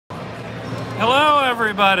Hello,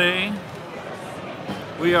 everybody.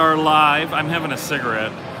 We are live. I'm having a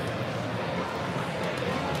cigarette.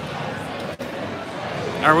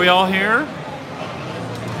 Are we all here?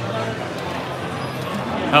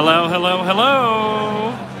 Hello, hello,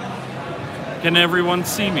 hello. Can everyone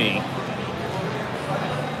see me?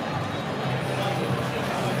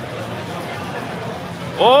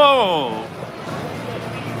 Oh!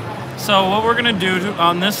 So what we're gonna do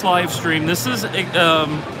on this live stream, this is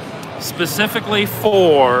specifically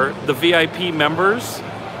for the VIP members.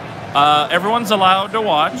 Everyone's allowed to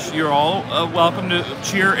watch. You're all welcome to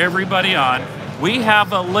cheer everybody on. We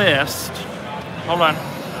have a list. Hold on.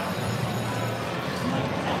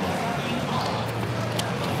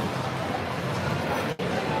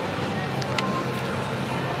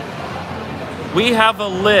 We have a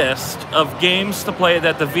list of games to play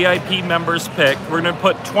that the VIP members pick. We're going to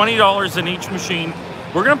put $20 in each machine.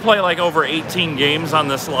 We're going to play like over 18 games on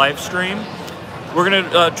this live stream. We're going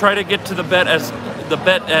to try to get to the bet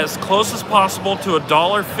as close as possible to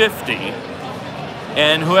 $1.50.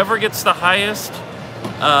 And whoever gets the highest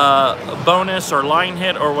bonus or line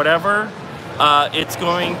hit or whatever, it's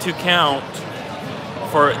going to count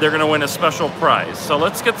for, they're going to win a special prize. So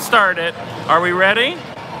let's get started. Are we ready?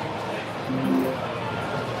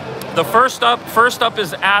 The first up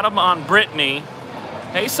is Adam on Brittany.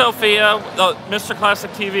 Hey Sophia, Mr.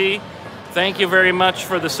 Classic TV, thank you very much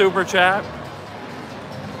for the super chat.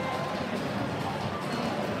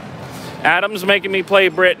 Adam's making me play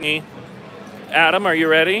Brittany. Adam, are you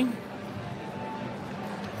ready?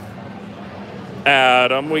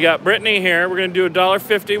 Adam, we got Brittany here. We're gonna do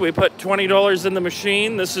 $1.50. We put $20 in the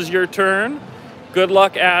machine. This is your turn. Good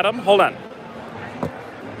luck, Adam. Hold on.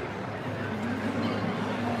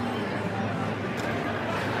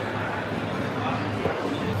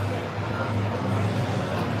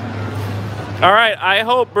 All right, I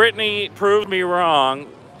hope Brittany proved me wrong.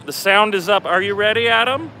 The sound is up. Are you ready,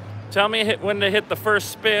 Adam? Tell me when to hit the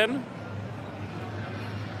first spin.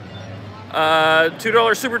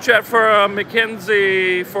 $2 super chat for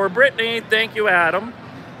Mackenzie for Brittany. Thank you, Adam.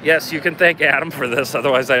 Yes, you can thank Adam for this.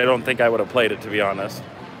 Otherwise, I don't think I would have played it, to be honest.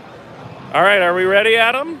 All right, are we ready,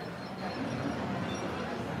 Adam?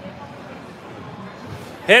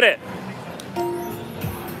 Hit it.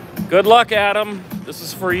 Good luck, Adam. This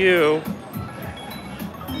is for you.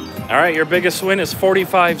 All right, your biggest win is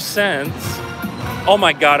 45 cents. Oh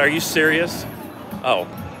my God, are you serious? Oh.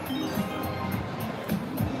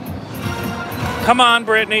 Come on,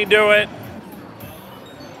 Brittany, do it.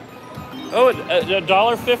 Oh,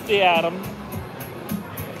 $1.50, Adam.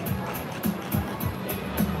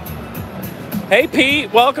 Hey,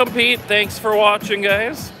 Pete. Welcome, Pete. Thanks for watching,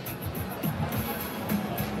 guys.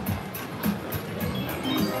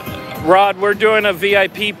 Rod, we're doing a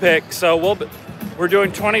VIP pick, so we're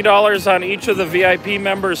doing $20 on each of the VIP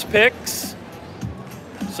members' picks.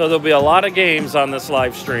 So there'll be a lot of games on this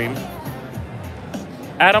live stream.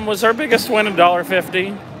 Adam, was our biggest win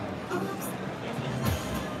 $1.50?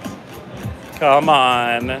 Come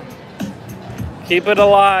on. Keep it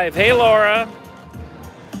alive. Hey, Laura.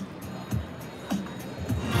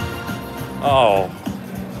 Oh.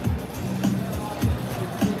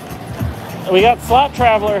 We got Slot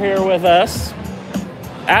Traveler here with us.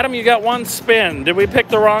 Adam, you got one spin. Did we pick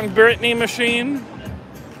the wrong Brittany machine?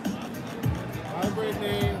 Hi,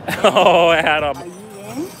 Brittany. Oh, Adam.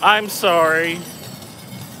 I'm sorry.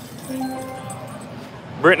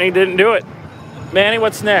 Brittany didn't do it. Manny,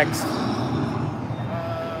 what's next?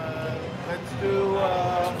 Let's do...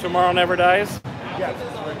 Tomorrow Never Dies? Yes.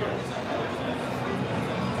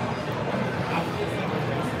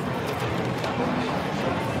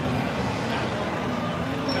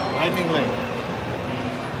 Lightning link.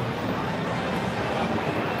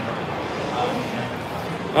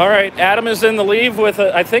 All right, Adam is in the lead with,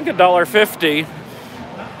 I think, $1.50.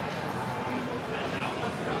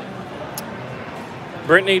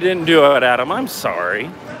 Brittany didn't do it, Adam. I'm sorry.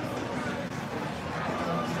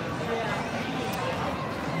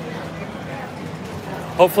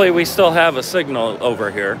 Hopefully we still have a signal over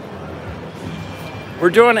here.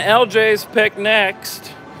 We're doing LJ's pick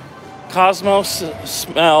next. Cosmo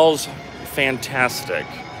smells fantastic.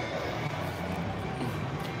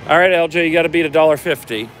 All right, LJ, you got to beat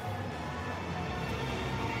 $1.50.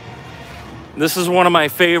 This is one of my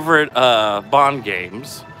favorite Bond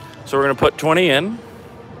games. So we're going to put 20 in.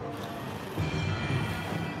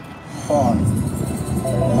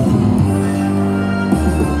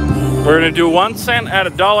 We're going to do 1 cent at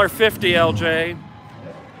 $1.50, LJ.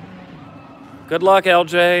 Good luck,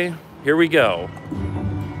 LJ. Here we go.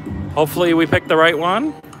 Hopefully we picked the right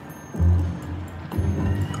one.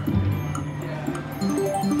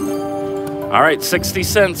 All right, 60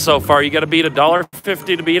 cents so far. You got to beat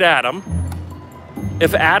 $1.50 to beat Adam.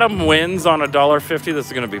 If Adam wins on $1.50, this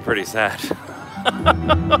is going to be pretty sad.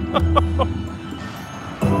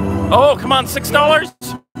 Oh, come on,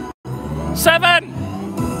 $6. 7.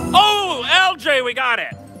 Oh, LJ, we got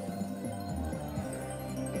it.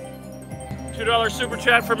 $2 super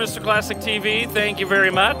chat for Mr. Classic TV. Thank you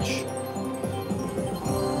very much.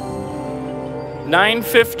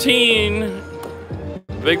 9:15.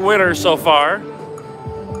 Big winner so far.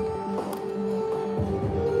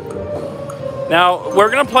 Now,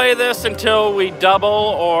 we're going to play this until we double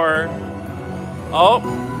or... Oh.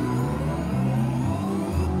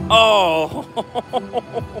 Oh.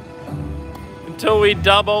 Until we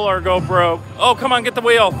double or go broke. Oh, come on, get the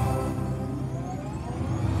wheel.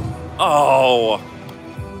 Oh.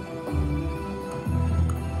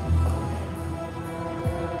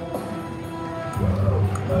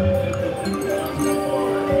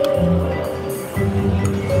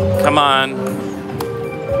 Come on.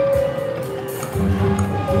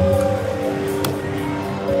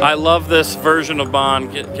 I love this version of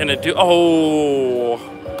Bond. Can it do? Oh.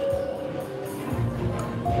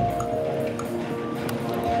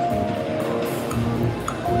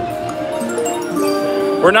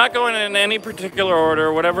 We're not going in any particular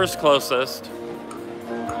order, whatever's closest.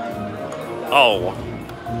 Oh.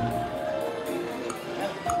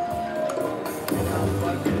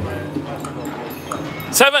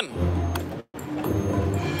 $7.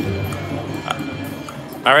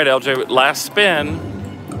 All right, LJ, last spin.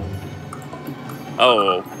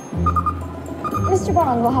 Oh. Mr.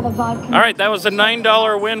 Bond will have a vodka. All right, that was a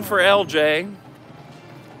 $9 win for LJ.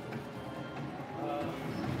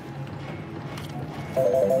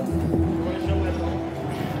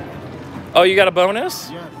 Oh, you got a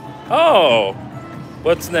bonus? Yes. Oh.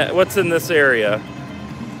 What's in this area?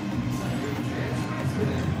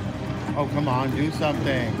 Oh, come on, do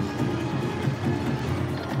something.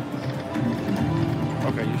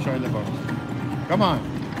 Okay, you're showing the bonus. Come on.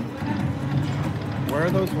 Where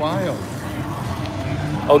are those wilds?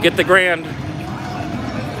 Oh, get the grand.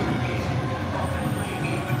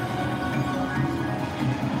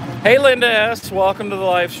 Hey, Linda S. Welcome to the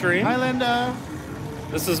live stream. Hi, Linda.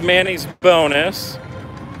 This is Manny's bonus.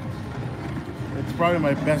 It's probably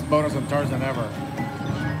my best bonus on Tarzan ever.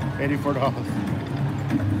 $84.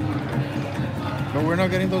 But we're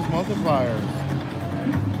not getting those multipliers.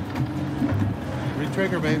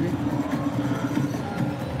 Re-trigger, baby.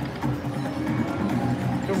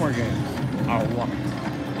 2 more games. Oh, 1.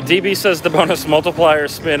 DB says the bonus multiplier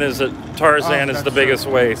spin is at Tarzan is the biggest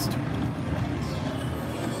waste.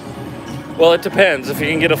 Well, it depends. If you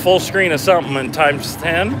can get a full screen of something and times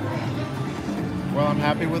 10. Well, I'm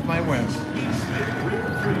happy with my win.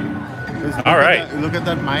 All right. Look at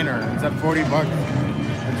that minor. It's at $40.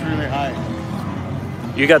 It's really high.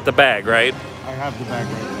 You got the bag, right? I have the bag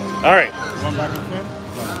right now. All right. One back and spin?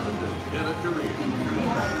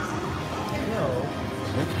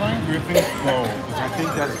 Let's find Griffin's Gold, because I think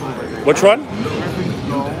that's what it is. Which one? Griffin's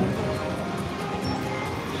Gold.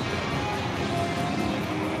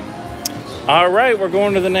 All right, we're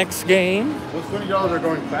going to the next game. Those $20 are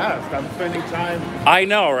going fast. I'm spending time. I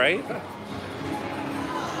know, right?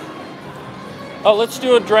 Oh, let's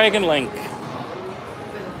do a Dragon Link.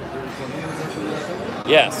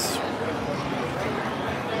 Yes.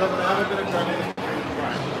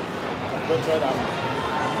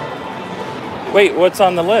 Wait, what's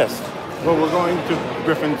on the list? Well, we're going to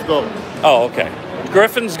Griffin's Gold. Oh, okay.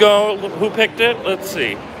 Griffin's Gold. Who picked it? Let's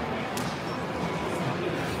see.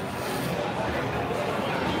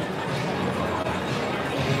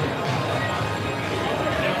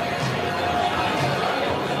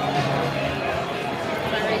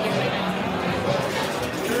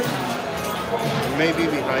 Maybe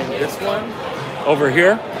behind this one. Over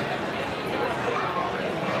here?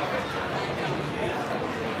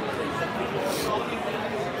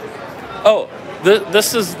 Oh,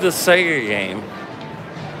 this is the Sega game.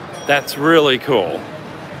 That's really cool.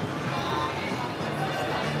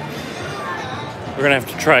 We're gonna have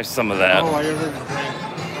to try some of that. Oh, I heard the brand.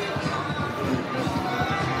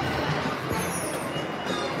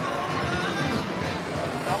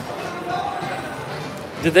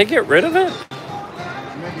 Did they get rid of it?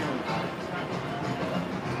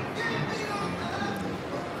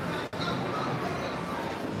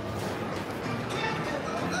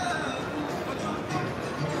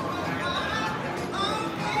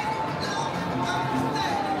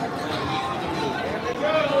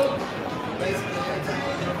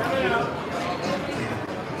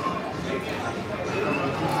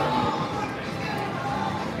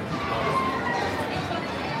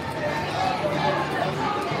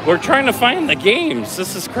 We're trying to find the games.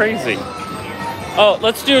 This is crazy. Oh,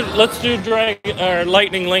 let's do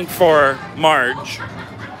lightning link for Marge.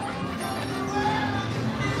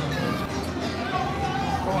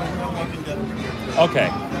 Okay.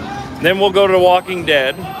 Then we'll go to Walking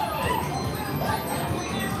Dead.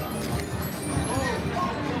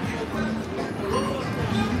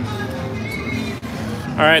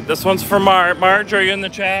 All right, this one's for Marge. Are you in the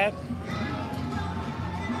chat?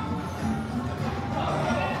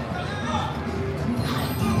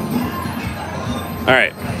 All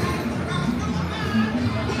right.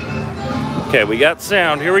 Okay, we got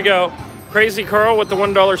sound. Here we go. Crazy Carl with the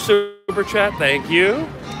 $1 super chat. Thank you.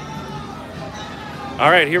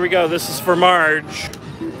 All right, here we go. This is for Marge.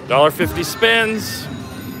 $1.50 spins.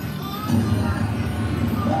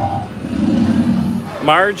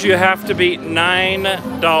 Marge, you have to beat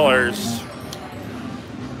 $9.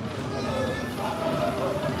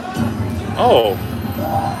 Oh.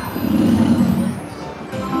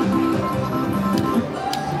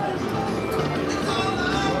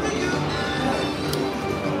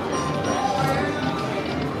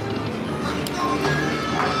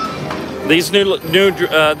 These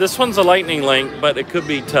this one's a lightning link, but it could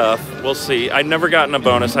be tough. We'll see. I've never gotten a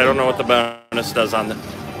bonus. I don't know what the bonus does on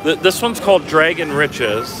this one's called Dragon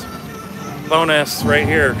Riches. Bonus right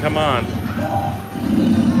here. Come on.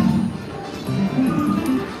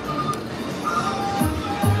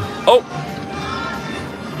 Oh.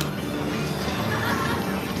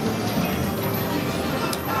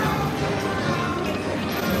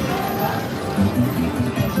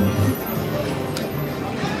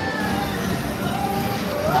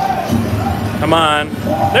 Come on.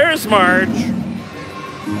 There's Marge.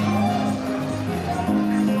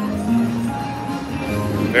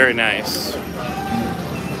 Very nice.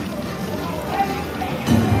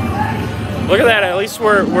 Look at that. At least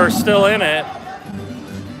we're still in it.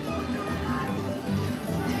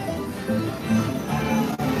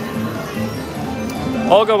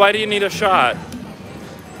 Olga, why do you need a shot?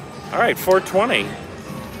 All right, 420.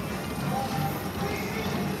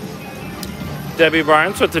 Debbie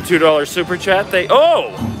Barnes with the $2 super chat.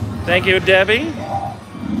 Thank you, Debbie.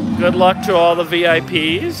 Good luck to all the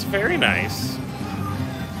VIPs. Very nice.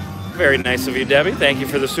 Very nice of you, Debbie. Thank you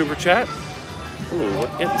for the super chat. Ooh, we're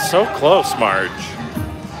getting so close, Marge.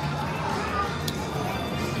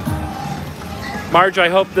 Marge, I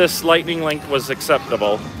hope this lightning link was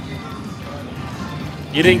acceptable.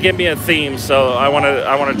 You didn't give me a theme, so I want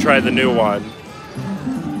to try the new one.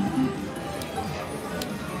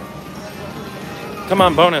 Come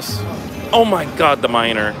on, bonus. Oh my God, the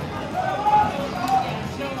miner.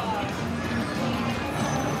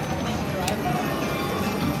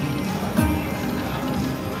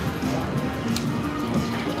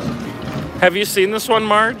 Have you seen this one,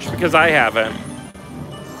 Marge? Because I haven't.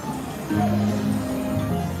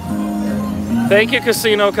 Thank you,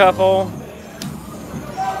 Casino Couple.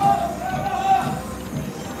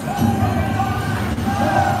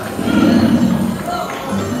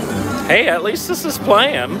 Hey, at least this is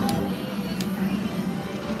playing.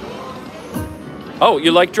 Oh,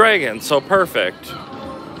 you like dragons, so perfect.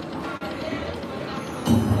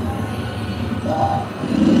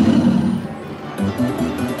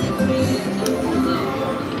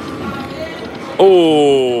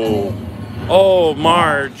 Oh, oh,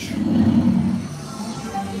 Marge.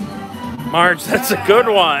 Marge, that's a good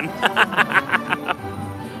one.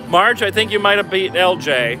 Marge, I think you might have beat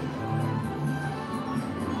LJ.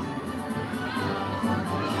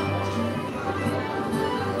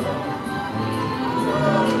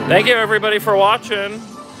 Thank you, everybody, for watching.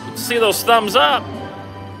 See those thumbs up.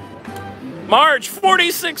 Marge,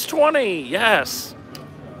 4620. Yes.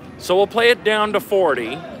 So we'll play it down to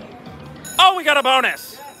 40. Oh, we got a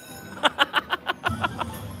bonus.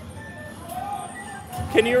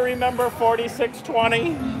 Can you remember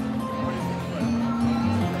 4620?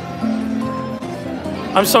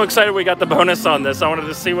 I'm so excited we got the bonus on this. I wanted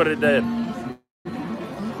to see what it did.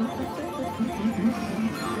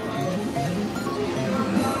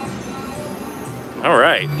 All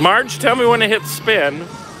right, Marge, tell me when to hit spin.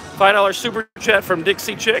 $5 super chat from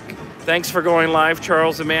Dixie Chick. Thanks for going live,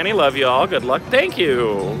 Charles and Manny. Love you all. Good luck. Thank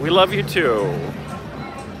you. We love you too.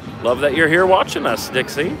 Love that you're here watching us,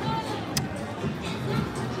 Dixie.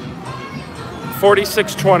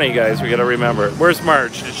 4620, guys. We got to remember. Where's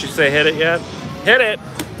Marge? Did she say hit it yet? Hit it.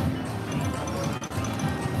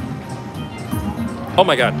 Oh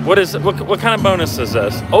my God. What is it? What kind of bonus is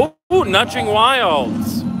this? Oh, Nudging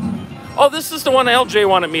Wilds. Oh, this is the one LJ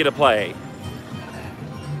wanted me to play.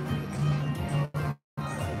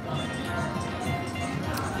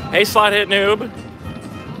 Hey, Slot Hit Noob.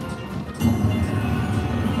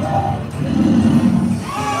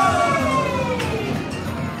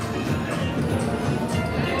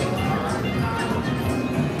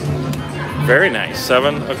 Very nice.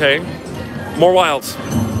 7. Okay. More wilds.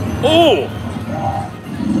 Oh!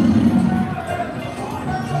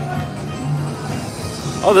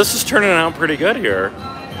 Oh, this is turning out pretty good here.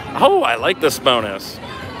 Oh, I like this bonus.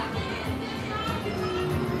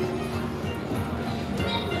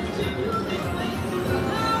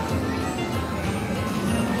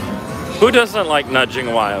 Who doesn't like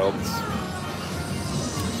nudging wilds?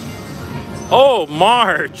 Oh,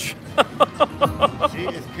 Marge! She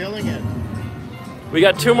is killing it. We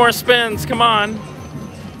got 2 more spins. Come on.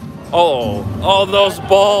 Oh, those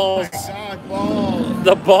balls. Oh my God, balls.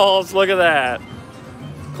 The balls. Look at that.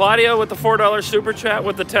 Claudia with the $4 super chat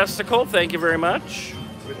with the testicle. Thank you very much.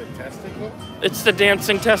 With a testicle? It's the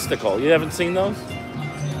dancing testicle. You haven't seen those?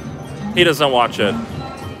 He doesn't watch it.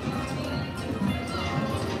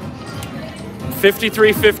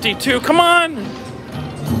 53-52. Come on.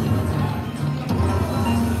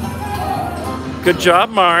 Good job,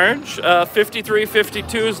 Marge.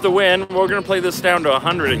 53-52 is the win. We're going to play this down to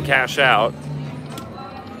 100 and cash out.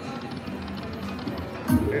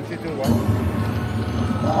 52 what?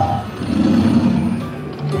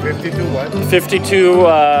 52 what? 52,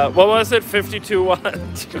 what was it? 52 what?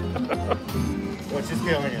 Well, she's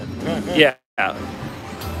killing it. Yeah.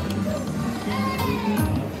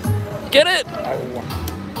 Get it!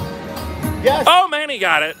 Yes! Oh, man, he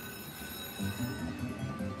got it.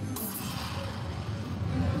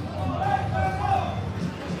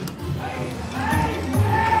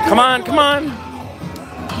 Come on, come on.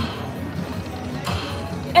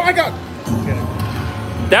 Oh my God!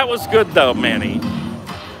 That was good, though, Manny.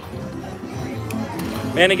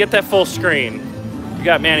 Manny, get that full screen. You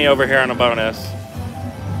got Manny over here on a bonus.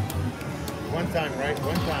 One time, right?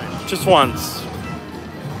 One time. Just once.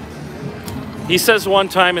 He says one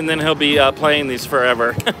time, and then he'll be playing these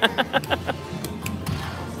forever.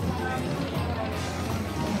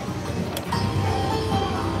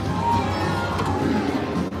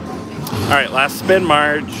 All right, last spin,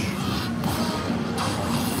 Marge.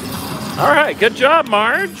 All right, good job,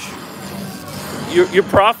 Marge. You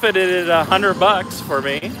profited $100 for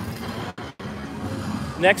me.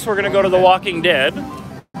 Next, we're gonna go to The Walking Dead.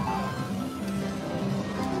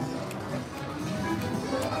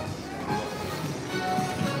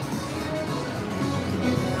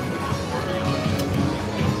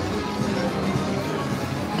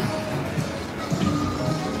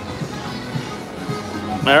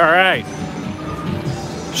 All right.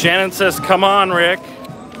 Shannon says, come on, Rick.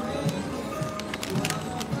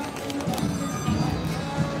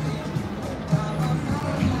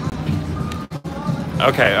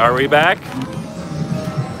 Okay, are we back?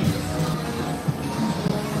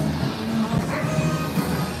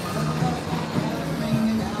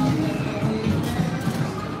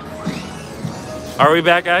 Are we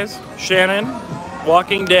back, guys? Shannon,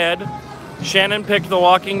 Walking Dead. Shannon picked The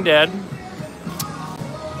Walking Dead.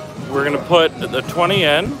 We're gonna put the 20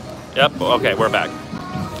 in. Yep, okay, we're back.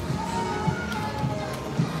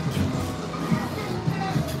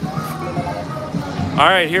 All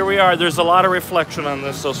right, here we are. There's a lot of reflection on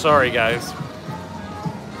this, so sorry, guys.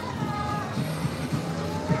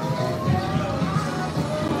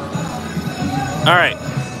 All right.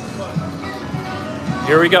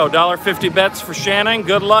 Here we go. $1.50 bets for Shannon.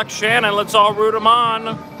 Good luck, Shannon. Let's all root him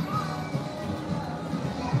on.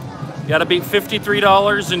 Got to beat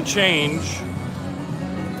 $53 and change.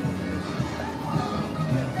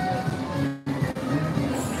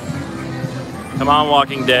 Come on,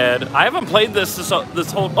 Walking Dead. I haven't played this whole...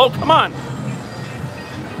 Oh, come on.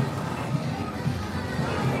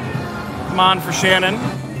 Come on for Shannon.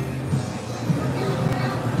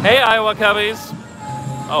 Hey, Iowa Cubbies.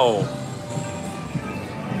 Oh.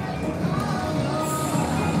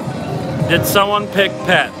 Did someone pick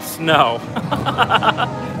pets? No.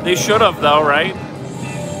 They should have, though, right?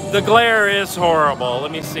 The glare is horrible. Let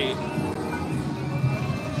me see.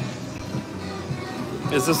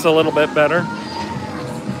 Is this a little bit better?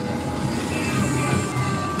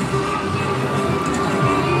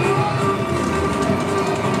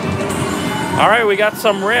 All right, we got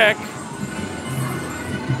some Rick.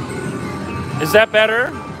 Is that better?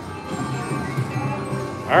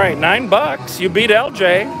 All right, $9. You beat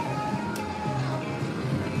LJ.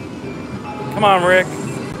 Come on, Rick.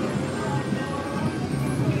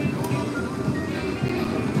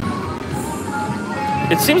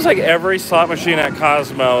 It seems like every slot machine at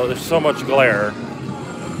Cosmo, there's so much glare.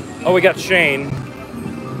 Oh, we got Shane.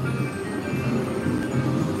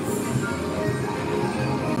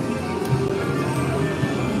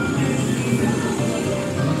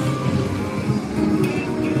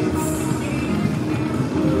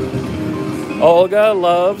 Olga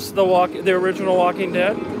loves the original Walking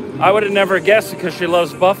Dead. I would have never guessed it because she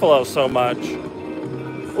loves buffalo so much.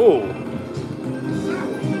 Ooh.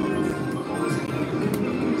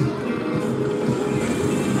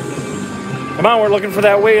 Come on, we're looking for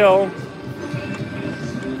that wheel.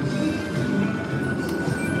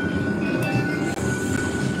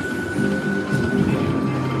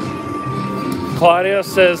 Claudia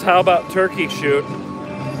says, how about turkey shoot?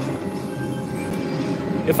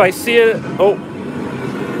 If I see it, oh.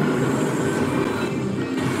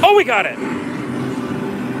 Oh, we got it.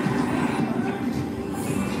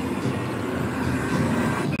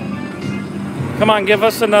 Come on, give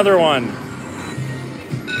us another one.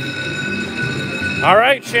 All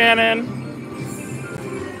right, Shannon.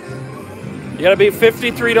 You gotta beat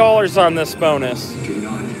 $53 on this bonus.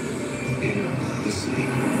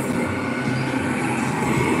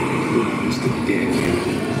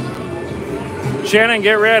 Shannon,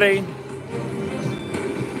 get ready.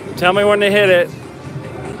 Tell me when to hit it.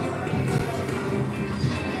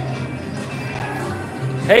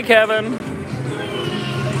 Hey, Kevin.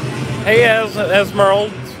 Hey,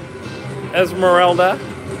 Esmeralda.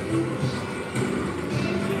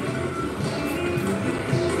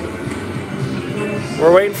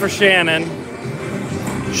 We're waiting for Shannon.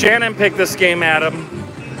 Shannon picked this game, Adam.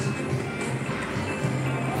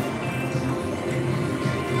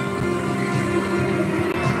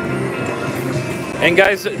 And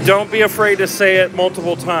guys, don't be afraid to say it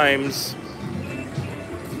multiple times.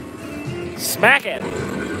 Smack it.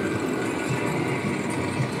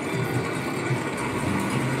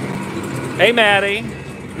 Hey, Maddie.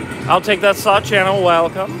 I'll take that saw channel.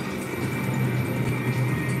 Welcome.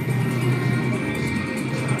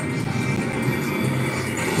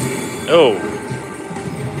 Oh.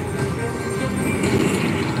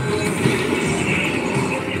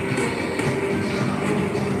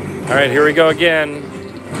 All right, here we go again.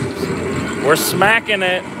 We're smacking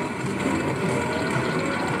it.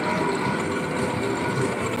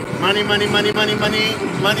 Money, money, money, money, money,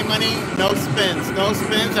 money, money. No spins,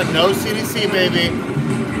 and no CDC, baby.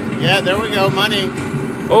 Yeah, there we go, money.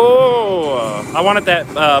 Oh, I wanted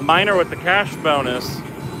that minor with the cash bonus.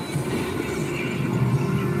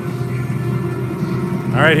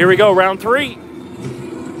 All right, here we go, round 3.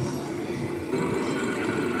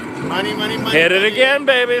 Money, money, money. Hit it money. again,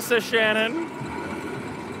 baby, says Shannon.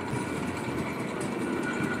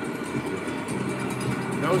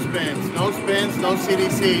 No spins, no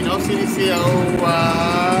CDC, no CDC. Oh,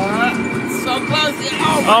 so close.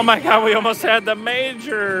 Oh my God, we almost had the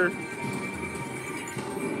major.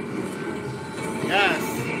 Yes.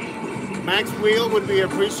 Max wheel would be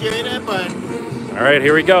appreciated, but. All right,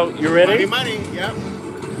 here we go. You ready? Money, money, yep.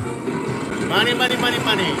 Money, money, money,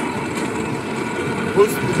 money.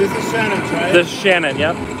 This is Shannon's, right? This is Shannon,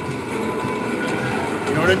 yep.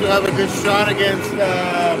 In order to have a good shot against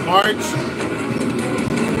March.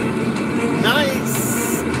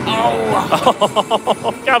 Nice.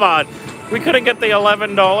 Oh. Come on. We couldn't get the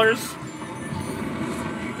 $11.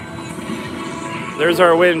 There's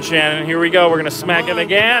our win, Shannon. Here we go. We're going to smack it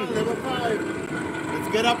again. Level 5. Let's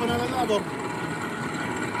get up another level.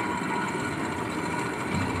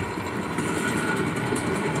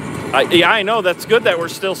 Yeah, I know. That's good that we're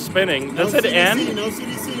still spinning. Does it end? No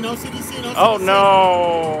CDC, no CDC, no CDC. Oh,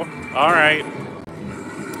 no. All right.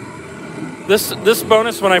 This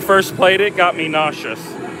bonus, when I first played it, got me nauseous.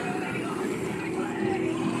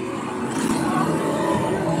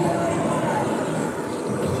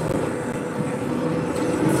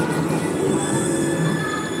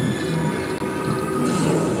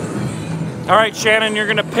 All right, Shannon, you're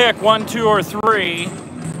going to pick 1, 2, or 3.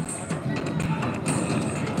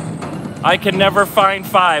 I can never find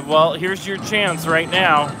 5. Well, here's your chance right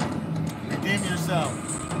now. Redeem yourself.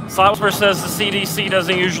 Slopper says the CDC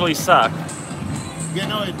doesn't usually suck. Yeah,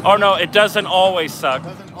 no, Oh, no, it doesn't always suck. It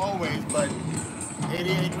doesn't always, but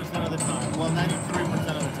 88% of the time. Well,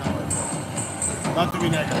 93% of the time. Not to be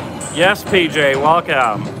negative. Yes, PJ,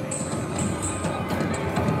 welcome.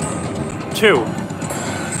 2.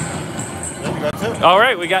 There we go, 2. All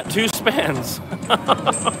right, we got 2 spins.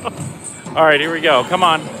 All right, here we go. Come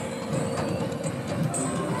on.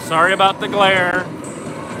 Sorry about the glare.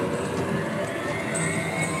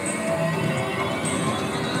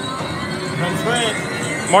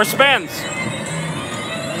 More spins.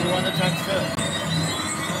 Maybe one that times 2.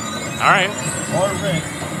 All right. Or ring.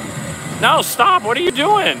 No, stop. What are you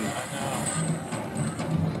doing?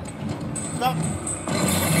 Stop.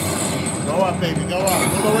 Go up, baby. Go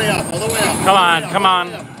up. All the way up. All the way up. Come on. Come on.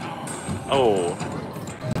 Oh.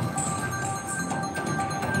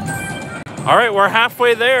 All right, we're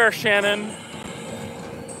halfway there, Shannon.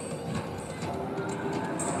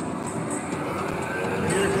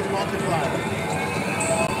 Here, good luck.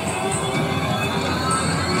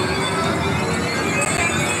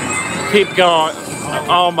 Keep going.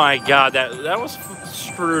 Oh my God, that was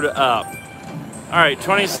screwed up. All right,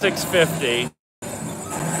 26.50.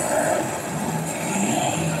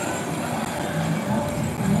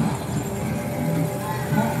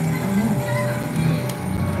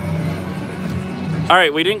 All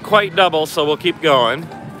right, we didn't quite double, so we'll keep going.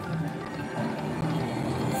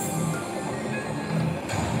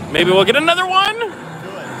 Maybe we'll get another one. Do it.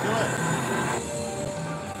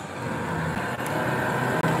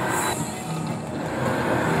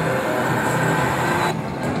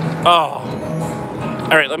 Oh.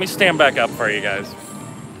 All right, let me stand back up for you guys.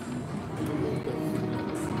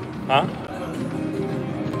 Huh?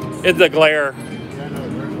 It's the glare.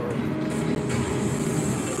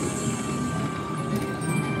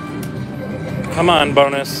 Come on,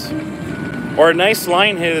 bonus. Or a nice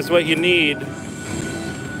line hit is what you need.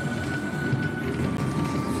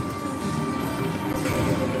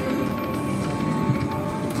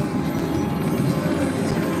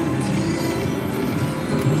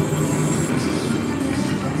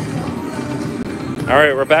 All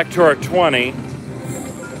right, we're back to our 20.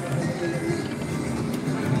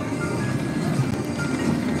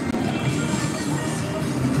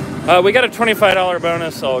 We got a $25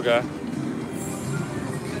 bonus, Olga.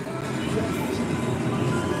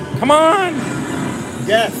 Come on!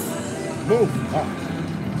 Yes. Move.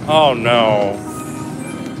 Oh no.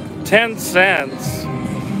 10 cents.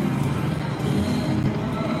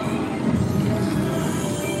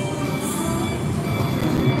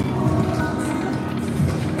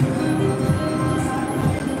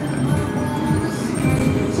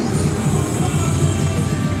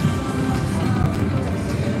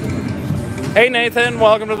 Hey Nathan,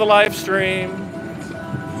 welcome to the live stream.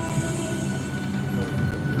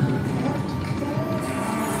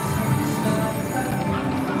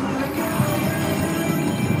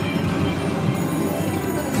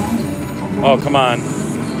 Oh, come on.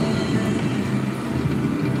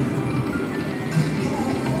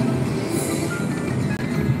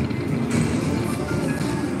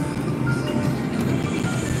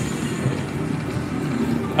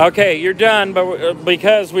 Okay, you're done, but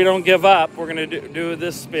because we don't give up, we're going to do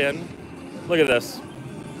this spin. Look at this.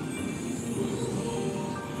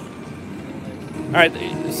 All right,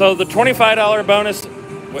 so the $25 bonus,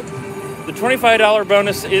 the $25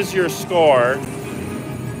 bonus is your score.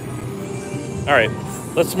 All right,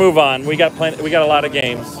 let's move on. We got a lot of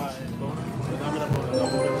games.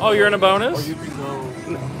 Oh, you're in a bonus?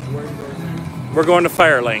 We're going to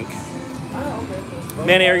Firelink.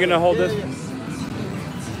 Manny, are you going to hold this?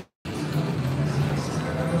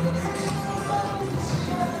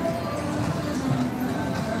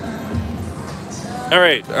 All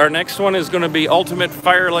right, our next one is going to be Ultimate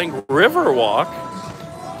Firelink Riverwalk.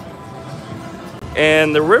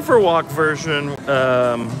 And the Riverwalk version,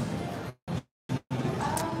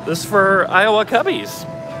 this is for Iowa Cubbies.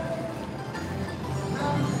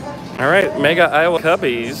 All right, Mega Iowa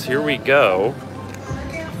Cubbies, here we go.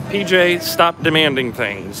 PJ, stop demanding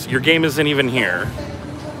things. Your game isn't even here.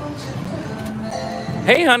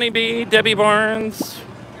 Hey, Honeybee, Debbie Barnes.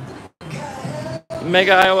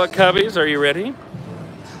 Mega Iowa Cubbies, are you ready?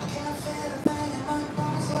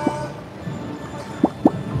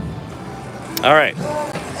 All right.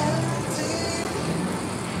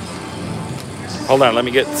 Hold on, let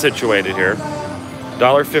me get situated here.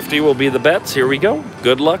 $1.50 will be the bets. Here we go.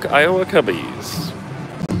 Good luck, Iowa Cubbies.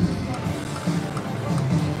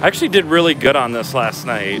 I actually did really good on this last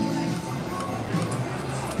night.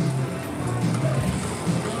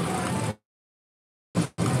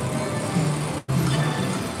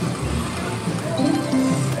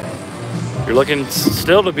 You're looking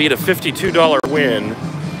still to beat a $52 win.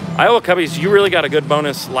 Iowa Cubbies, you really got a good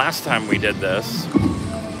bonus last time we did this.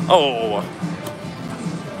 Oh.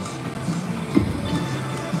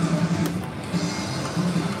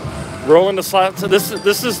 Rolling the slots.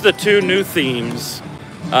 This is the two new themes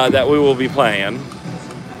that we will be playing.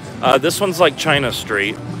 This one's like China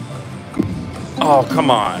Street. Oh,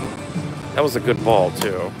 come on. That was a good ball,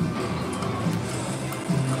 too.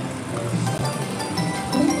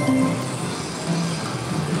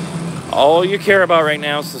 All you care about right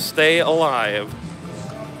now is to stay alive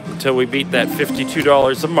until we beat that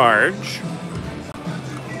 $52 a Marge.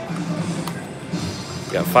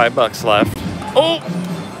 Got $5 left. Oh!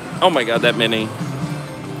 Oh my God, that mini.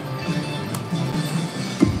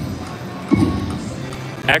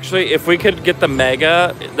 Actually, if we could get the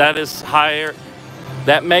Mega, that is higher.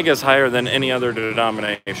 That Mega is higher than any other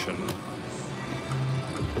denomination.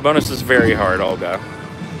 The bonus is very hard, Olga.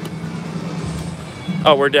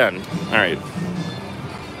 Oh, we're done. All right.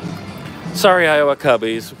 Sorry, Iowa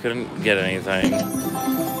Cubbies. We couldn't get anything.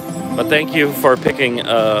 But thank you for picking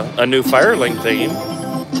a new Firelink theme.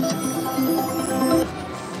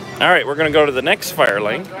 All right, we're going to go to the next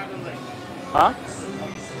Firelink. Huh?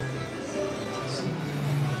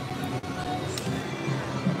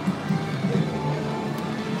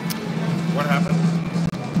 What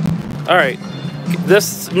happened? All right.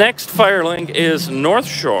 This next Firelink is North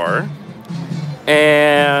Shore.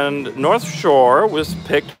 And North Shore was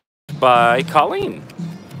picked by Colleen.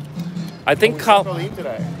 I think Colleen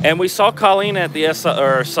today. And we saw Colleen at the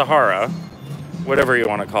Sahara, whatever you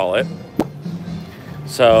want to call it.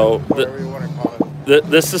 So Whatever you want to call it.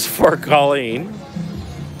 This is for Colleen.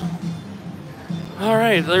 All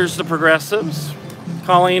right, there's the progressives.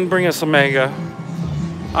 Colleen, bring us a mega.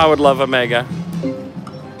 I would love a mega.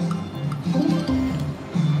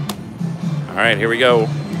 All right, here we go.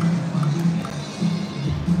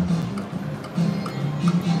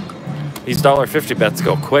 These $1.50 bets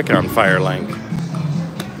go quick on Firelink.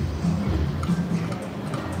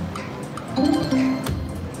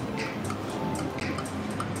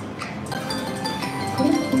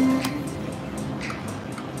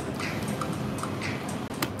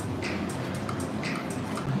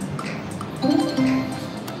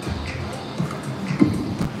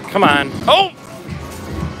 Come on. Oh!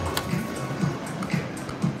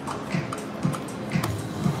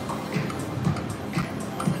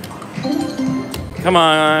 Come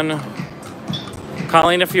on.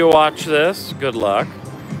 Colleen, if you watch this, good luck.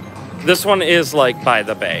 This one is like by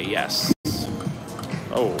the bay, yes.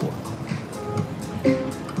 Oh.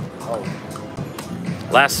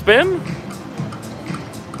 Last spin?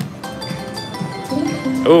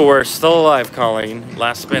 Oh, we're still alive, Colleen.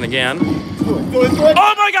 Last spin again. Do it.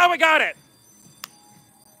 Oh my God, we got it!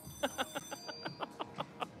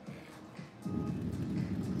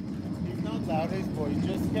 He's not loud, his voice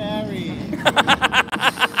just scary.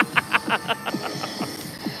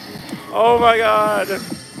 Oh my God.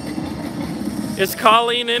 Is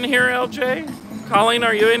Colleen in here, LJ? Colleen,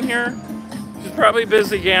 are you in here? She's probably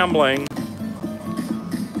busy gambling.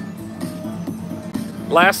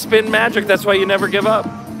 Last spin magic, that's why you never give up.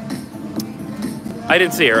 I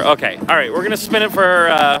didn't see her. Okay. All right, we're gonna spin it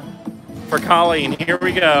for Colleen. Here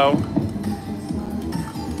we go.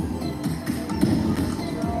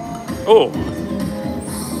 Oh,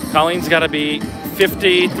 Colleen's got to be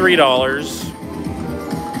 $53.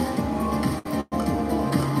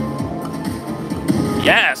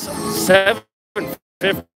 Yes,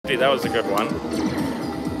 $7.50. That was a good one.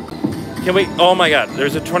 Can we? Oh my God!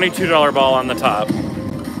 There's a $22 ball on the top.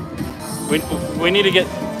 We need to get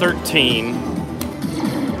 13.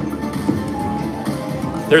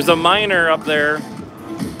 There's a minor up there.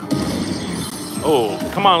 Oh,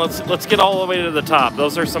 come on! Let's get all the way to the top.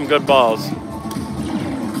 Those are some good balls.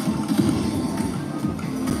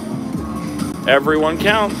 Everyone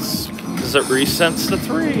counts because it resets to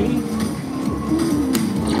 3.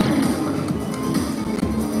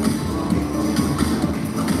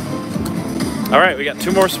 All right, we got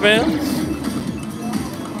 2 more spins.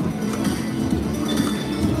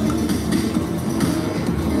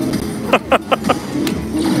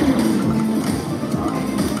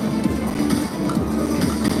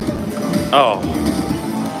 Oh.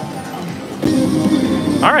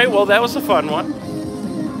 All right, well, that was a fun one.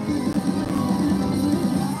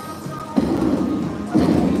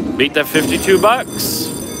 Beat that $52.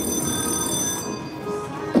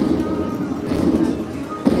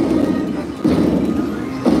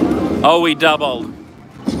 Oh, we doubled.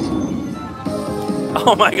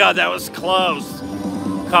 Oh my God, that was close.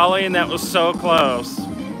 Colleen, that was so close.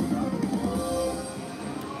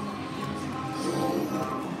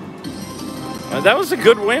 That was a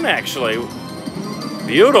good win, actually.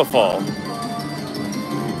 Beautiful.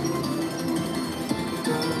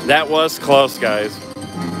 That was close, guys.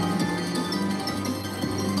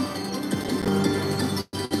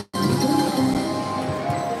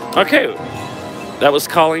 Okay. That was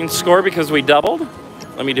Colleen's score because we doubled.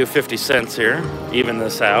 Let me do 50 cents here. Even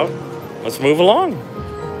this out. Let's move along.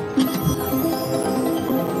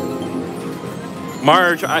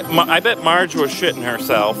 Marge, I bet Marge was shitting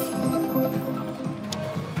herself.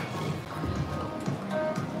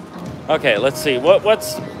 Okay, let's see.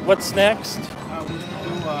 What's next?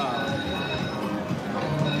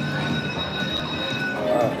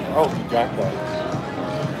 Oh, jackpot.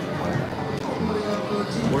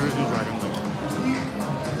 What is he writing?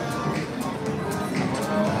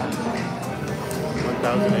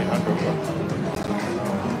 1,800 bucks.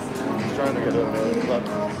 He's trying to get a million bucks.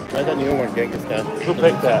 Try that new one, Genghis Khan. Who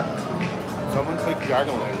picked that? Someone picked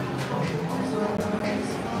Jargon.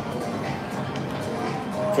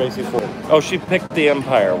 Tracy Ford. Oh, she picked the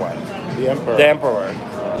Empire one. The Emperor. The Emperor.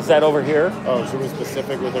 Is that over here? Oh, she was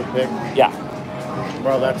specific with her pick? Yeah.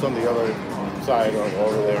 Well, that's on the other side or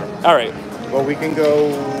over there. All right. Well, we can go...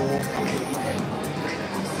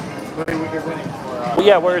 What are we winning for? Well,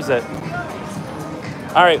 yeah, where is it?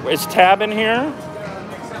 All right, is Tab in here?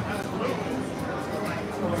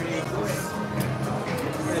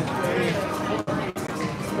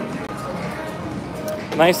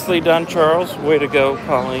 Nicely done, Charles. Way to go,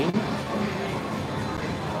 Colleen.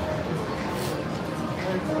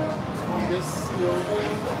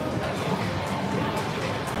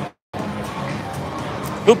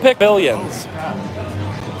 Who picked Billions?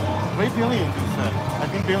 Play Billions instead. I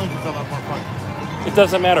think Billions is a lot more fun. It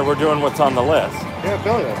doesn't matter. We're doing what's on the list. Yeah,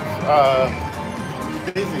 Billions.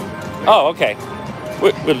 Daisy. Oh, okay.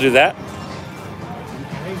 We'll do that.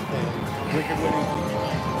 Wicked winning.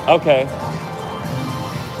 Okay.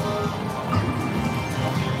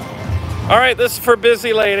 All right, this is for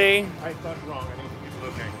Busy Lady. I thought wrong. I need to keep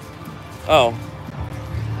looking. Oh.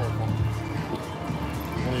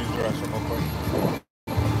 Let me use the restroom real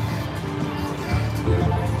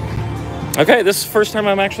quick. Okay, this is the first time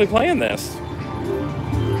I'm actually playing this.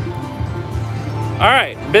 All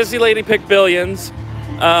right, Busy Lady picked Billions.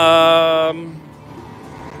 I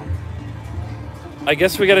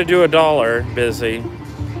guess we got to do $1, Busy.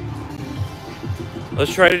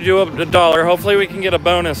 Let's try to do $1. Hopefully we can get a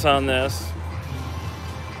bonus on this.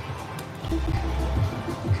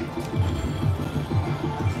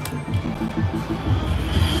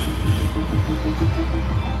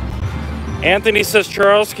 Anthony says,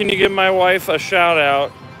 Charles, can you give my wife a shout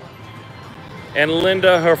out? And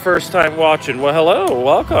Linda, her first time watching. Well, hello,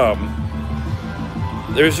 welcome.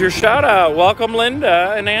 There's your shout out. Welcome,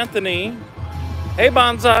 Linda and Anthony. Hey,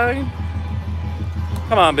 Bonsai.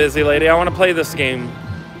 Come on, Busy Lady. I want to play this game.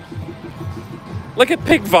 Look at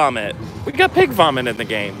Pig Vomit. We got Pig Vomit in the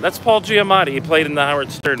game. That's Paul Giamatti. He played in the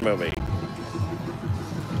Howard Stern movie.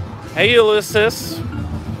 Hey, Ulysses.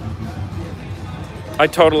 I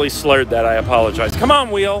totally slurred that. I apologize. Come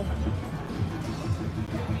on, Wheel.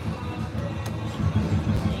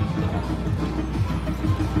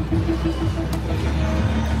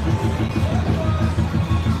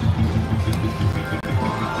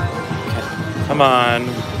 Come on.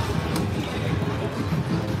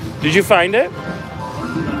 Did you find it? Are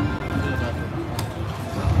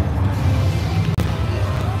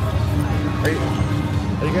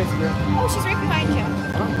you guys here? Oh, she's right behind you.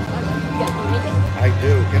 I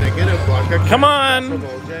do. Can I get a vodka? Come on.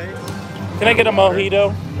 Can I get a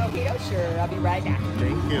mojito? Mojito? Sure, I'll be right back.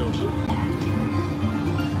 Thank you.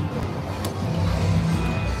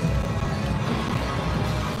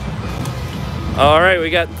 All right, we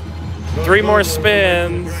got 3 more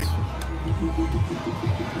spins.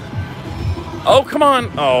 Oh, come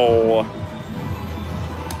on. Oh.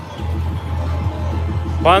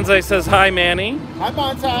 Bonsai says, hi, Manny. Hi,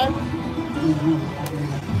 Bonsai.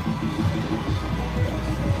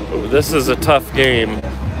 Ooh, this is a tough game.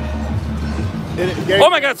 Oh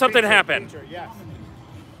my God, something happened. Yes.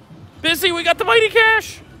 Busy, we got the Mighty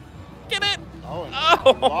Cash. Get it. Oh,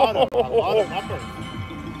 a lot of numbers.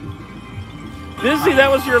 Busy,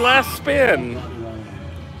 that was your last spin.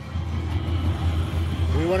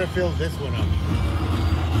 We want to fill this one up.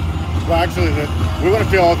 Well, actually, we want to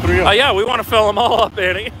fill all 3 of them. Oh yeah, we want to fill them all up,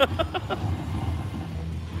 Annie.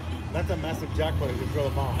 That's a massive jackpot if you fill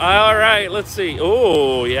them all. All right, let's see.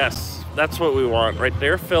 Oh, yes. That's what we want right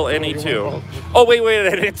there. Fill any 2. Oh, wait,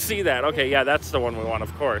 I didn't see that. Okay, yeah, that's the one we want,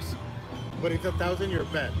 of course. But it's 1,000 your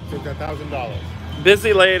bet. So it's $1,000.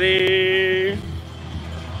 Busy Lady.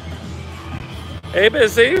 Hey,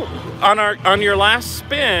 Busy. On your last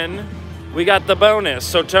spin, we got the bonus.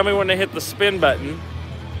 So tell me when to hit the spin button.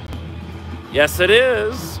 Yes, it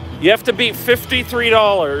is. You have to beat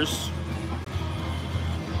 $53.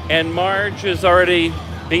 And Marge has already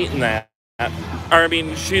beaten that. Or, I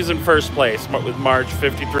mean, she's in first place with Marge,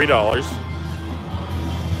 $53.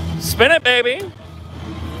 Spin it, baby. Here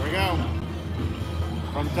we go.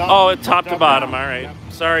 From top, Oh, it's top to bottom. down. All right. Yep.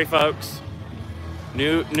 Sorry, folks.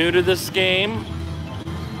 New to this game.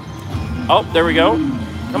 Oh, there we go.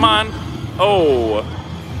 Come on. Oh,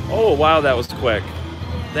 wow, that was quick.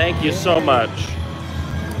 Thank you so much.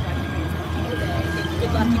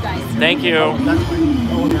 Good luck, you guys. Thank you.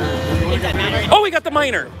 Oh, we got the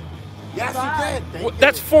minor. Yes, you did. Thank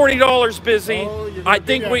That's you. $40, Busy. Oh, you're I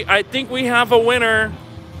gonna think we have a winner.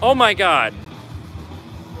 Oh my God.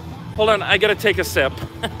 Hold on, I gotta take a sip.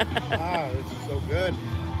 Wow, this is so good.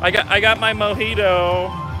 I got my mojito.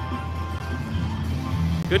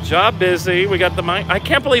 Good job, Busy. We got the I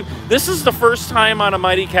can't believe this is the first time on a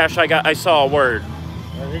Mighty Cash I saw a word.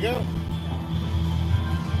 There you go.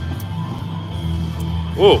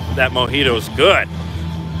 Ooh, that mojito's good.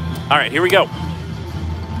 All right, here we go.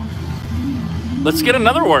 Let's get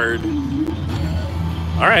another word.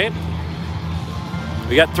 All right.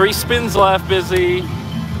 We got 3 spins left, Busy.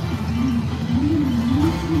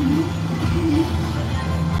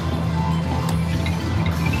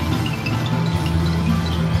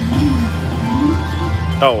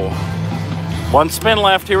 Oh, 1 spin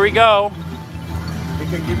left. Here we go. We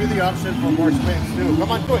can give you the option for more spins too.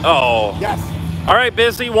 Come on, quick. Oh. Yes. All right,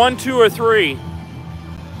 Busy. 1, 2, or 3.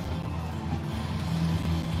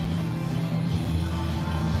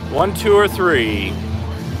 1, 2, or 3.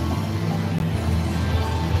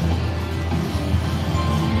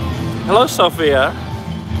 Hello, Sophia.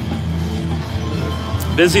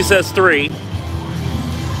 Busy says 3.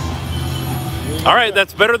 All right,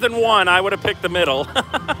 that's better than 1. I would have picked the middle.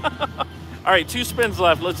 All right, 2 spins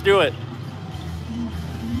left. Let's do it.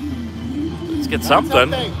 Let's get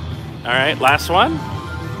something. All right, last one.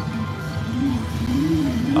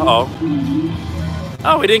 Uh-oh.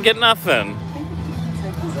 Oh, we didn't get nothing.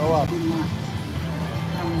 Go up.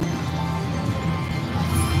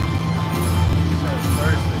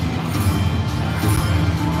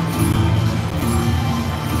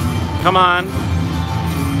 Come on.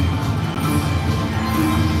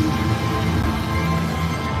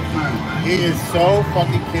 He is so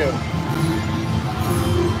fucking cute.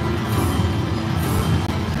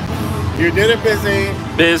 You did it, Busy.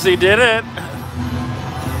 Busy did it.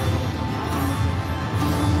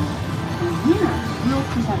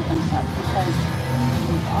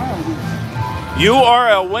 You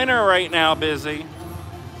are a winner right now, Busy.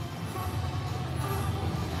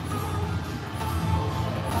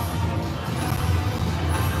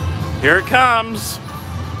 Here it comes.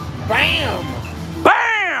 Bam!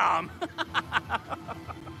 Bam!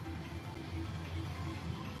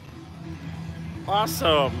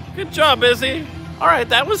 Awesome. Good job, Busy. All right,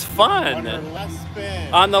 that was fun. On the last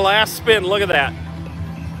spin. On the last spin, look at that.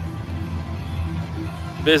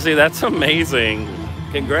 Busy, that's amazing.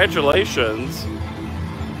 Congratulations.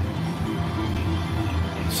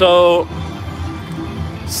 So,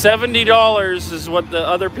 $70 is what the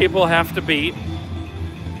other people have to beat.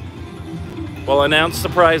 We'll announce the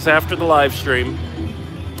prize after the live stream.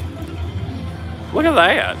 Look at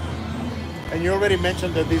that. And you already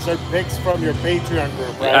mentioned that these are picks from your Patreon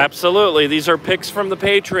group, right? Absolutely. These are picks from the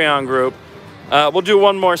Patreon group. We'll do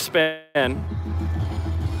one more spin.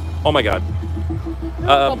 Oh my God.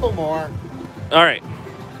 A couple more. All right.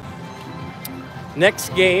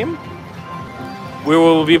 Next game we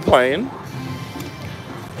will be playing.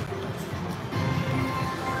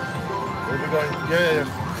 We'll be going,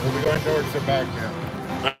 we'll be going towards the back now.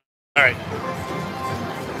 All right.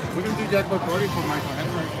 We can do jackpot party for Michael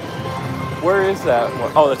Henry. Where is that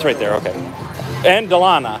one? Oh, that's right there. Okay. And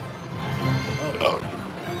Delana. Oh.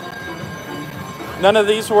 None of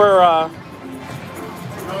these were. No,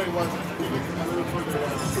 it wasn't.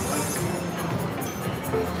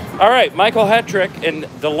 All right, Michael Hetrick and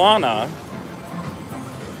Delana.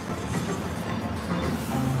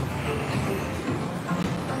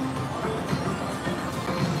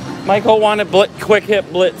 Michael wanted quick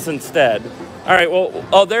hit blitz instead. All right, well,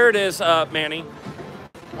 oh, there it is, Manny.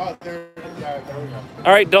 Oh, there we go.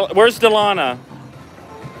 All right, where's Delana?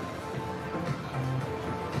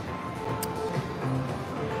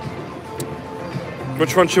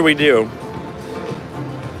 Which one should we do?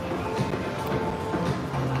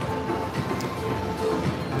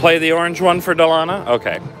 Play the orange one for Delana?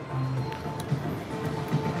 Okay.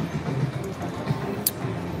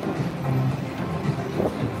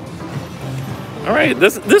 All right,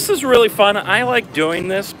 this is really fun. I like doing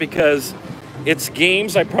this because it's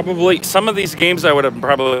games some of these games I would have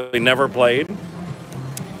probably never played.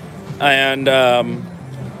 And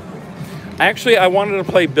actually I wanted to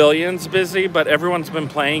play Billions, Busy, but everyone's been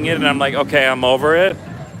playing it and I'm like, okay, I'm over it.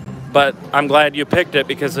 But I'm glad you picked it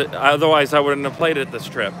because otherwise I wouldn't have played it this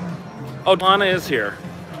trip. Oh, Delana is here.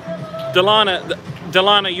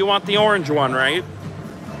 Delana, you want the orange one, right?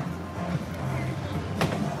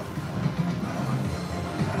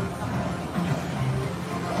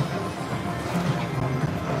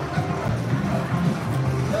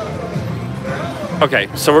 Okay,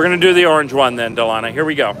 so we're gonna do the orange one then, Delana. Here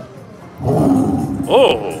we go.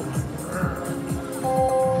 Oh.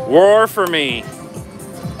 Roar for me.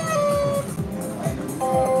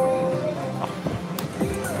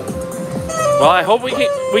 Well, I hope we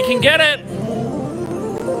can get it.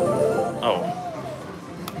 Oh.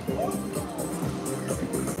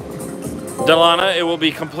 Delana, it will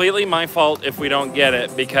be completely my fault if we don't get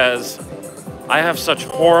it because I have such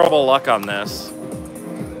horrible luck on this.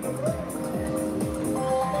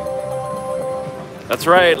 That's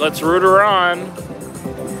right. Let's root her on.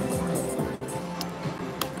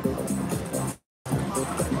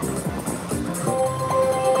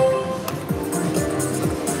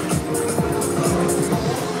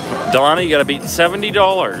 Donna, you got to beat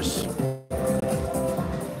 $70.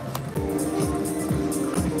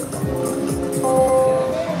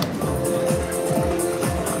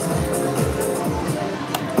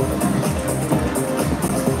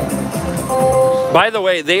 By the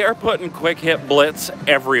way, they are putting quick hit blitz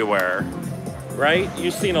everywhere, right?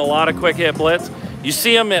 You've seen a lot of quick hit blitz. You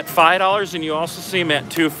see them at $5, and you also see them at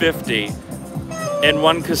 $2.50 in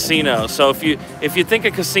one casino. So if you think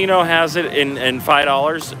a casino has it in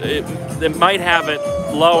 $5, it might have it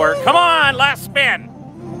lower. Come on, last spin.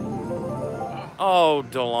 Oh,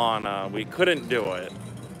 Delana, we couldn't do it.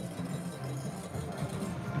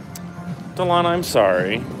 Delana, I'm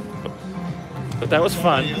sorry, but that was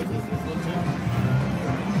fun.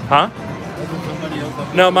 Huh?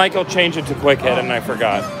 No, Michael changed it to quick hit, and I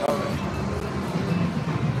forgot.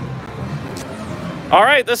 All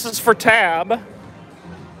right, this is for Tab.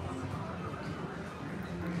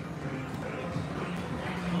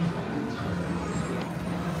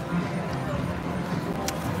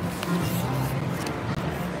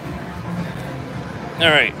 All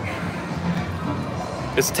right.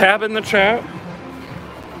 Is Tab in the chat?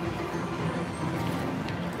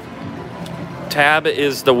 Tab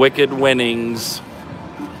is the Wicked Winnings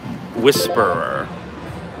whisperer.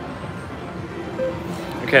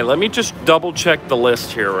 Okay, let me just double check the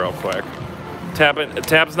list here real quick.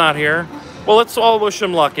 Tab's not here? Well, let's all wish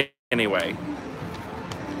him luck anyway.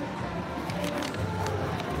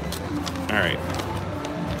 All right.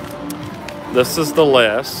 This is the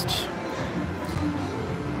list.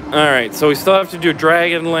 All right, so we still have to do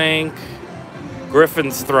Dragon Link,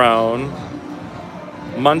 Griffin's Throne,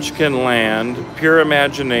 Munchkin Land, Pure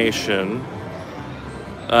Imagination.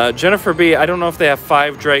 Jennifer B., I don't know if they have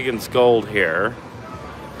 5 Dragons Gold here,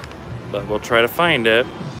 but we'll try to find it.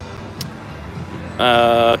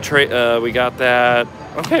 We got that.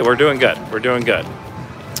 Okay, we're doing good. We're doing good.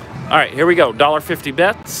 All right, here we go. $1.50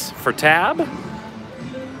 bets for Tab.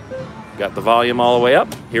 Got the volume all the way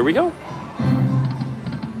up. Here we go.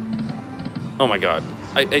 Oh my God.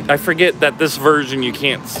 I forget that this version you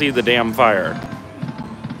can't see the damn fire.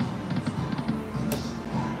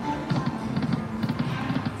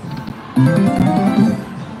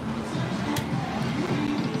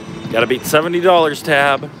 Gotta beat $70,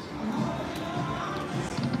 Tab.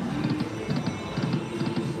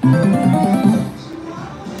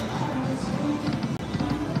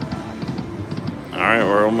 All right,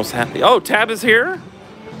 we're almost happy. Oh, Tab is here?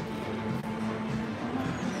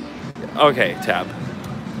 Okay, Tab.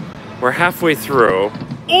 We're halfway through.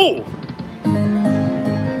 Oh!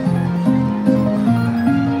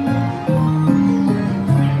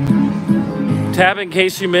 Tab, in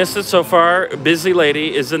case you missed it so far, Busy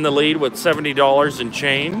Lady is in the lead with $70 and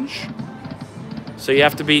change. So you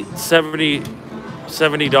have to beat $70.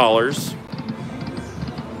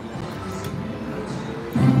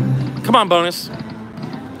 Come on, bonus.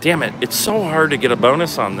 Damn it, it's so hard to get a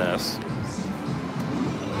bonus on this.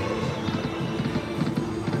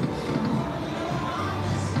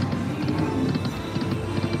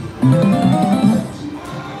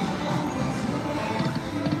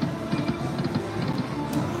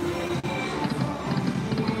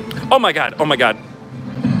 Oh my God, oh my God.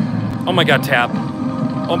 Oh my God, Tab.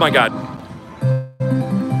 Oh my God.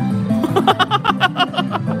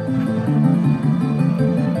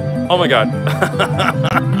 Oh my God.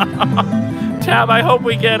 Tab, I hope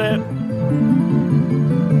we get it.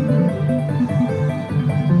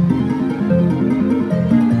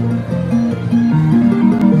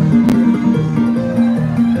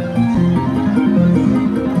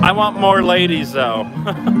 I want more ladies though.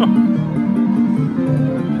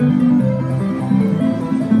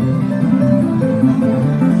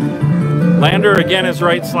 Lander again is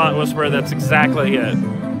right, Slot Whisperer. That's exactly it.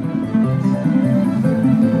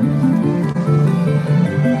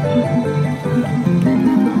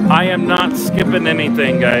 I am not skipping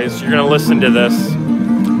anything, guys. You're going to listen to this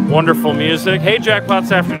wonderful music. Hey,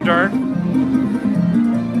 Jackpots After Dark.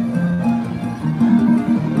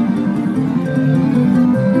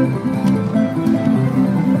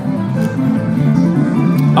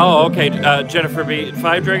 Oh, okay. Jennifer B.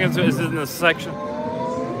 5 Dragons is in this section.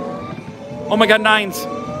 Oh my God, 9s.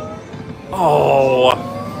 Oh.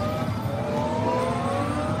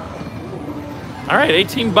 All right,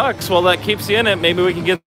 $18. Well, that keeps you in it. Maybe we can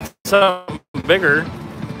get something bigger.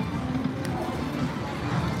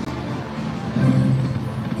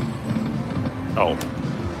 Oh.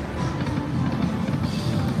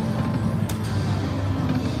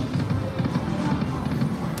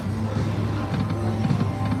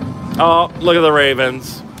 Oh, look at the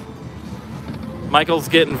Ravens. Michael's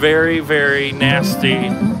getting very, very nasty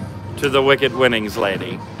to the wicked winnings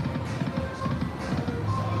lady.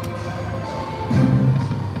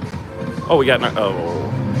 Oh, we got... Oh.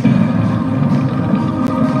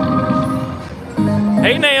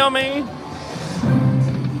 Hey, Naomi.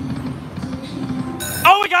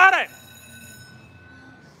 Oh, we got it.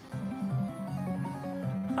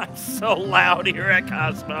 I'm so loud here at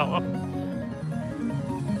Cosmo.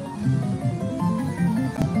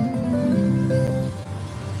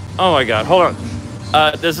 Oh my God, hold on.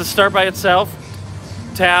 Does it start by itself?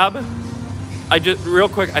 Tab? I just, real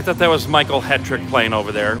quick, I thought that was Michael Hetrick playing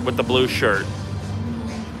over there with the blue shirt.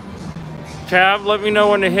 Tab, let me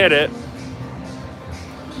know when to hit it.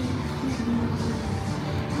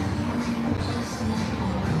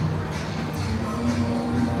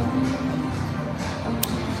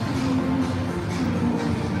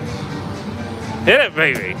 Hit it,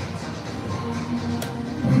 baby.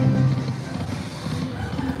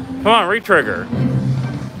 Come on, retrigger.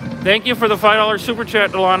 Thank you for the $5 super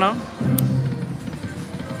chat, Delano.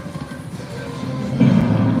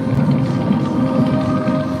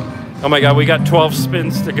 Oh my God, we got 12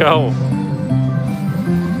 spins to go.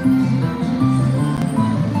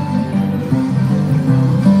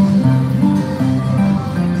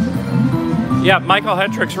 Yeah, Michael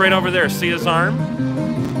Hetrick's right over there. See his arm?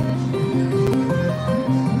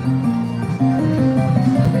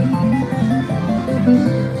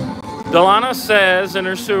 Delana says in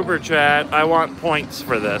her super chat, I want points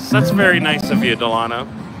for this. That's very nice of you, Delana.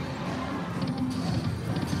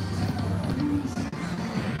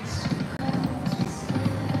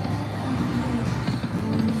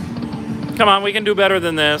 Come on, we can do better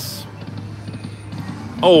than this.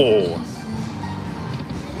 Oh.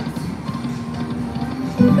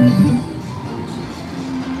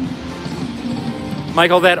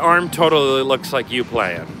 Michael, that arm totally looks like you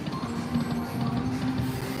playing.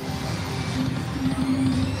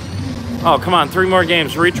 Oh, come on, 3 more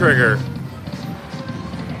games, retrigger.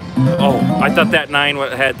 Oh, I thought that 9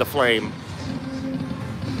 had the flame.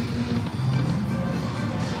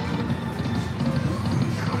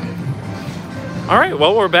 All right,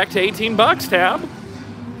 well, we're back to 18 bucks, Tab.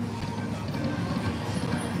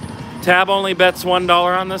 Tab only bets $1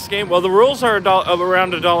 on this game. Well, the rules are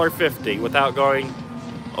around $1.50 without going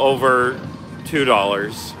over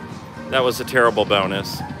 $2. That was a terrible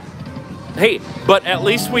bonus. Hey, but at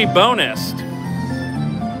least we bonused.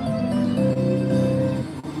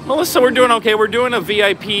 Melissa, we're doing okay. We're doing a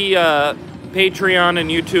VIP Patreon and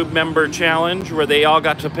YouTube member challenge where they all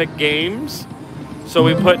got to pick games. So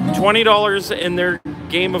we put $20 in their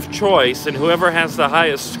game of choice, and whoever has the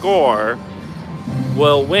highest score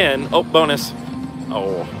will win. Oh, bonus.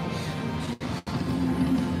 Oh.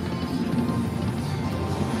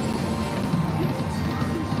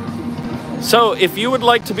 So if you would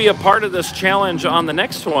like to be a part of this challenge on the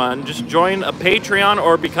next one, just join a Patreon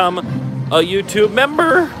or become a YouTube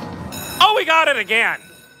member. Oh, we got it again.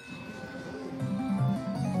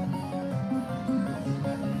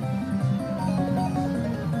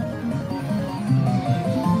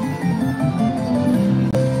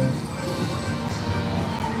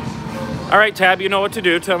 All right, Tab, you know what to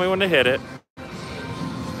do. Tell me when to hit it.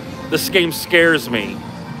 This game scares me.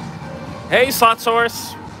 Hey, Slot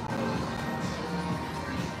Source.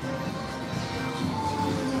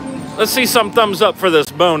 Let's see some thumbs up for this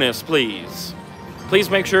bonus, please. Please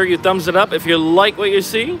make sure you thumbs it up if you like what you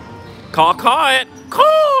see. Caw it.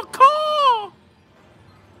 Caw.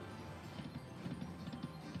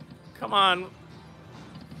 Come on.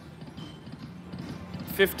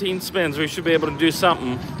 15 spins. We should be able to do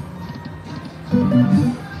something.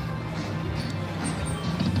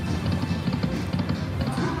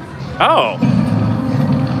 Oh.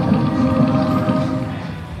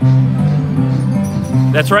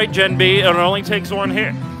 That's right, Gen B. It only takes 1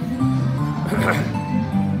 hit.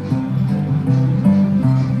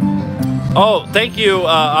 Oh, thank you.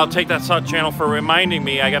 I'll take that sub channel for reminding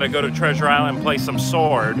me. I got to go to Treasure Island and play some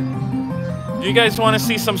Sword. Do you guys want to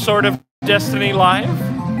see some Sword of Destiny live?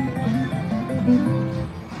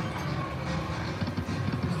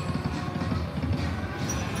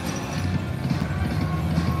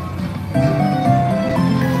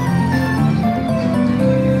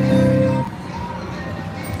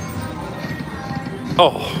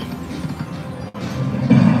 Oh.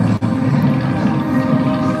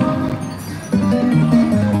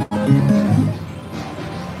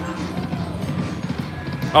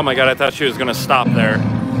 Oh my God, I thought she was gonna stop there.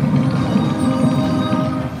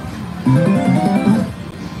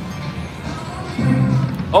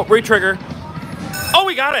 Oh, retrigger. Oh,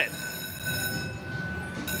 we got it.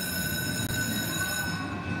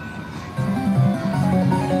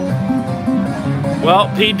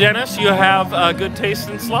 Well, P. Dennis, you have good taste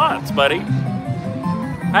in slots, buddy.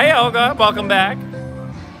 Hey, Olga, welcome back.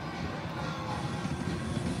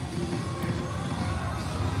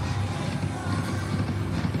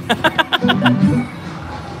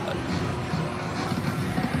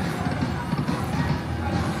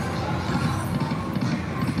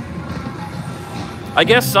 I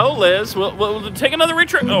guess so, Liz. We'll take another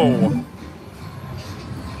retreat. Oh.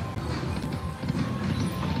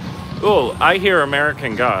 Oh, I hear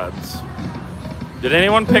American Gods. Did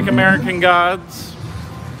anyone pick American Gods?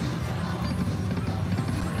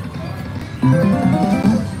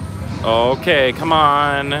 Okay, come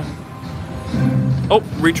on. Oh,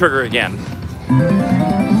 retrigger again.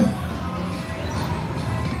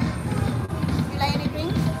 You like any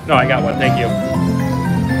drinks? No, I got one, thank you.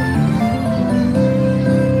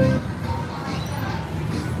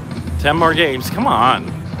 Ten more games, come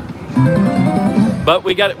on. But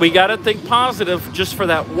we got to think positive just for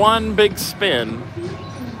that one big spin.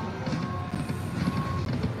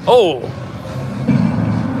 Oh.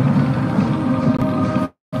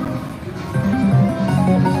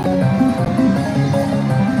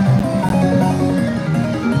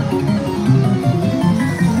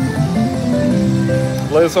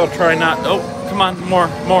 Liz, I'll try not. Oh, come on, more.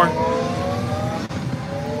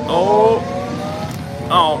 Oh.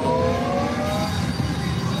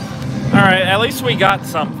 All right, at least we got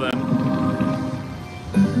something.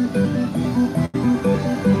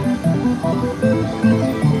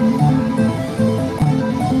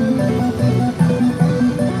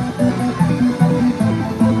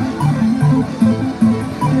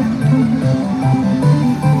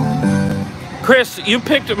 Chris, you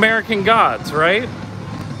picked American Gods, right?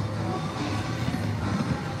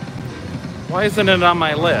 Why isn't it on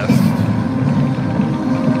my list?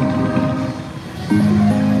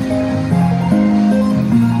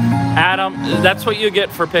 Adam, that's what you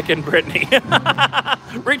get for picking Brittany.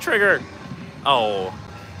 Retrigger. Oh.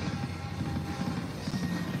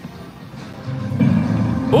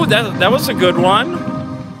 Oh, that was a good one.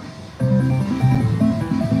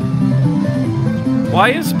 Why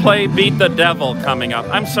is Play Beat the Devil coming up?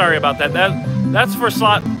 I'm sorry about that. That's for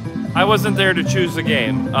slot. I wasn't there to choose the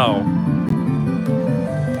game. Oh.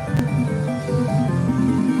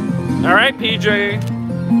 All right, PJ.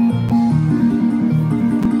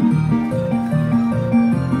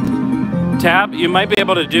 Tab, you might be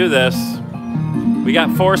able to do this. We got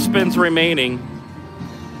 4 spins remaining.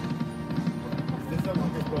 Is this the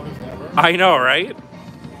longest bonus ever? I know, right?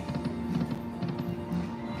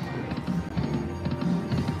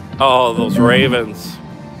 Oh, those Ravens.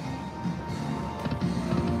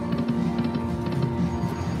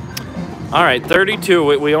 All right,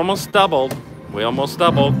 32. We almost doubled. We almost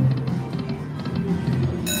doubled.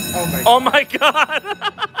 Oh my God.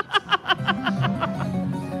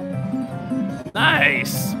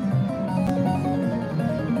 Nice.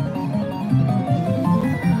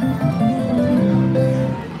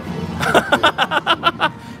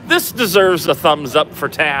 This deserves a thumbs up for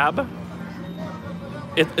Tab.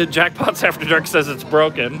 Jackpots After Dark says it's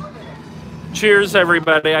broken. Cheers,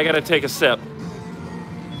 everybody. I got to take a sip.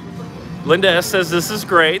 Linda S says this is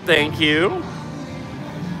great. Thank you.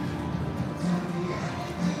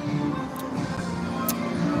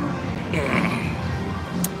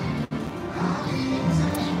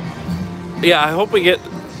 Yeah, I hope we get...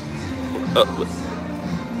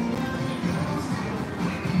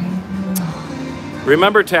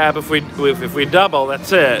 remember, Tab, if we double,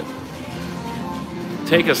 that's it.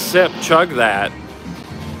 Take a sip, chug that.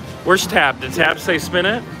 Where's Tab? Did Tab say spin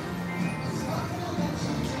it?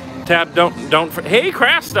 Tab, don't... Hey,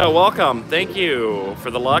 Crasta, welcome. Thank you for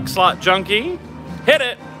the luck. Slot Junkie. Hit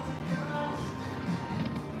it.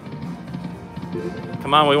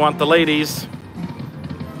 Come on, we want the ladies.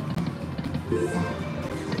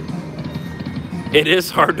 It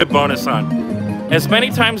is hard to bonus on. As many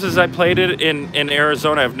times as I played it in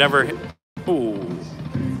Arizona, I've never hit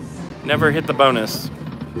the bonus.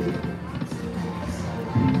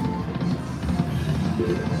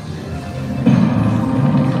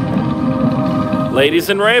 Ladies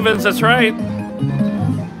and Ravens, that's right.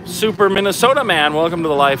 Super Minnesota Man, welcome to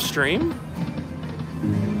the live stream.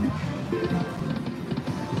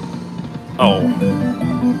 Oh.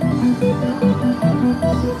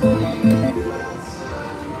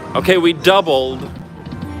 Okay, we doubled.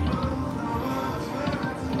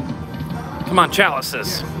 Come on,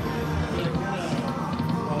 chalices.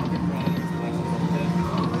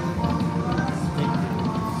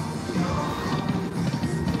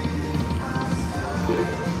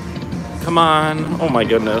 Come on. Oh my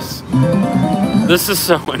goodness. This is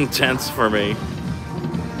so intense for me.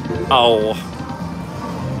 Oh.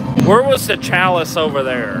 Where was the chalice over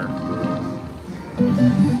there?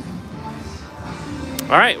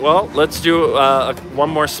 All right, well, let's do one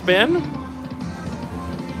more spin.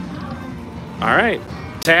 All right,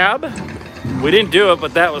 tab. We didn't do it,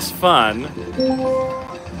 but that was fun.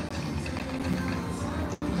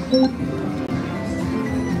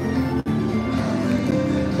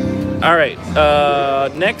 All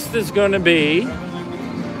right, next is going to be,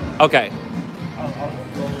 okay.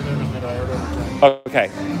 Okay.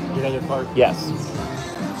 You got your card? Yes.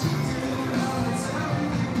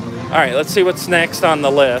 All right, let's see what's next on the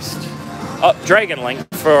list. Oh, Dragon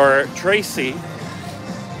Link for Tracy.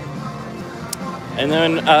 And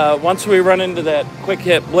then once we run into that quick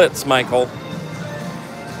hit blitz, Michael.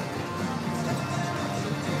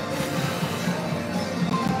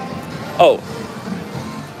 Oh.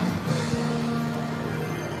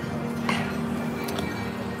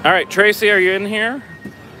 All right, Tracy, are you in here?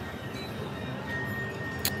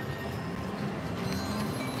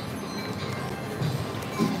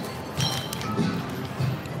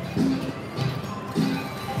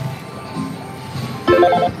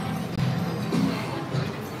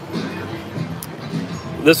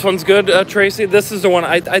 This one's good, Tracy. This is the one,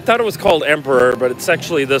 I thought it was called Emperor, but it's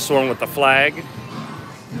actually this one with the flag.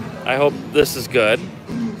 I hope this is good.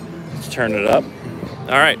 Let's turn it up.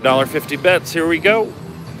 All right, $1.50 bets, here we go.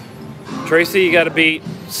 Tracy, you gotta beat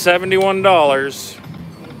 $71.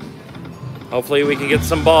 Hopefully we can get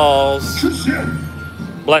some balls.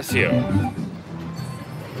 Bless you.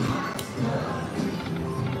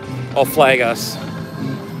 Oh, flag us.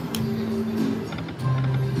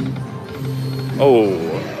 Oh,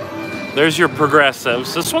 there's your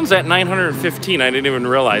progressives. This one's at 915. I didn't even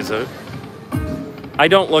realize it. I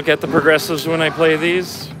don't look at the progressives when I play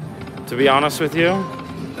these, to be honest with you.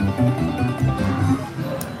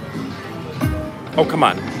 Oh, come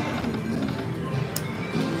on.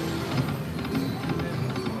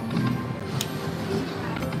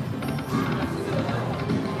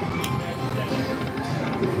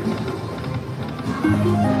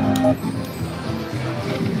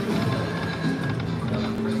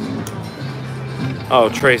 Oh,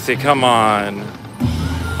 Tracy, come on.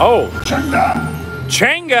 Oh.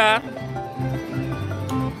 Changa.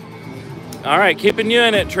 All right, keeping you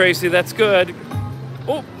in it, Tracy. That's good.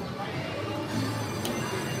 Oh.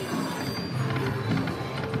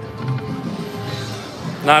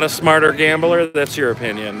 Not a smarter gambler? That's your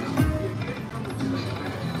opinion.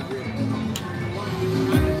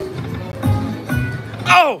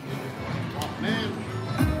 Oh!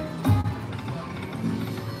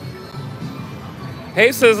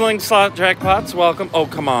 Hey, Sizzling Slot Jackpots, welcome. Oh,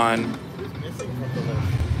 come on.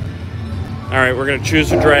 All right, we're gonna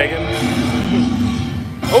choose a dragon.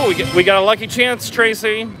 Oh, we got a lucky chance,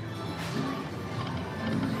 Tracy.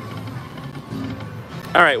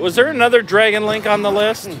 All right, was there another Dragon Link on the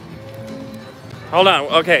list? Hold on,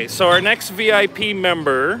 okay, so our next VIP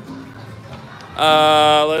member,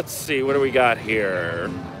 let's see, what do we got here?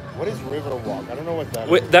 What is River Walk? I don't know what that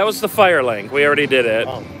is. That was the Fire Link, we already did it.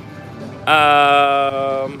 Oh.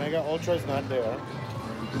 Mega Ultra is not there.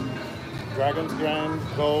 Dragon's Grand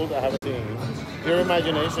Gold, I haven't seen. Pure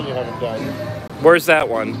Imagination, you haven't done. Where's that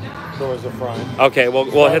one? Towards the front. Okay,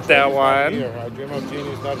 we'll hit that one. Here. Dream of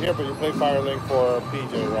Genie's not here, but you play Fire Link for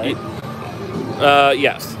PJ, right?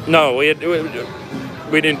 Yes. No, we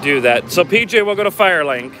didn't do that. So PJ will go to Fire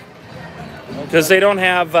Link because they don't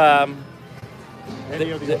have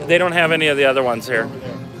they don't have any of the other ones here.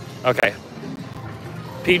 Okay.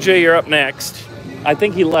 PJ, you're up next. I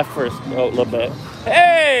think he left for a little bit.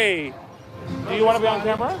 Hey! Do you want to be on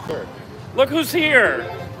camera? Sure. Look who's here.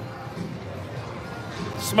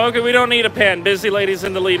 Smokey, we don't need a pen. Busy Lady's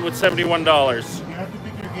in the lead with $71. You have to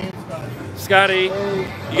pick your game, Scotty. Scotty,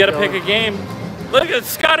 you got to pick a game. Look at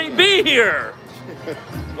Scotty B here.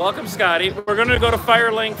 Welcome, Scotty. We're going to go to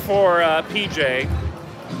Fire Link for PJ.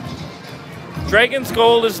 Dragon's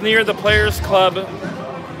Gold is near the Players Club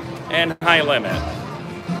and High Limit.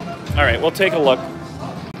 All right, we'll take a look.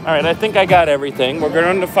 All right, I think I got everything. We're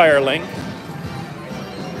going to Fire Link.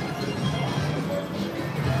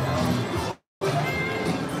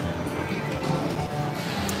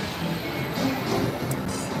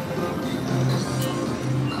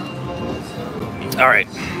 All right.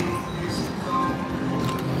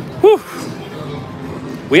 Whew.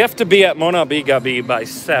 We have to be at Mona Bigabi by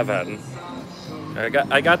 7.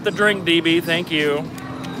 I got the drink, DB. Thank you.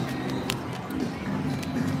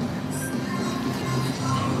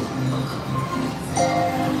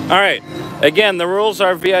 All right. Again, the rules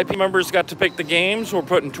are VIP members got to pick the games. We're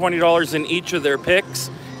putting $20 in each of their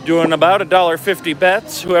picks, doing about $1.50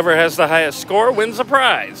 bets. Whoever has the highest score wins a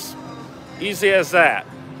prize. Easy as that.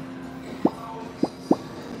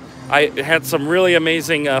 I had some really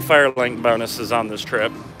amazing Firelink bonuses on this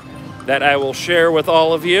trip that I will share with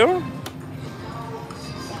all of you.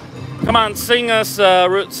 Come on, sing us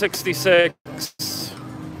Route 66.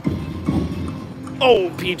 Oh,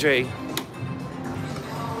 PJ.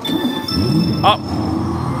 Oh.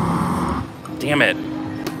 Damn it.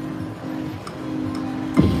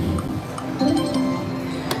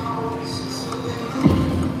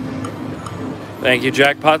 Thank you,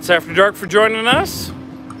 Jackpots After Dark, for joining us.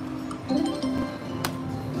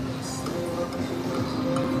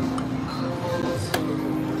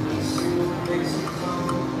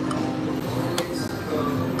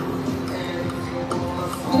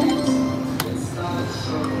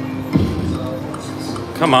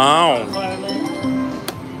 Come on.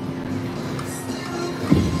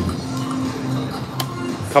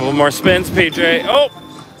 Couple more spins, PJ. Oh!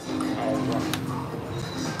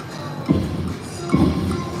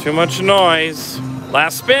 Too much noise.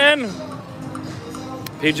 Last spin.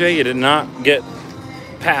 PJ, you did not get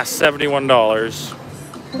past $71.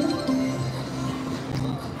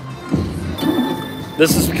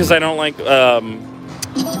 This is because I don't like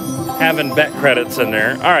having bet credits in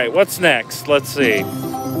there. All right, what's next? Let's see.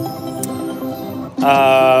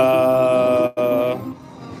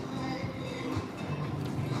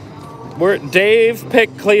 Dave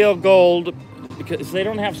picked Cleo Gold because they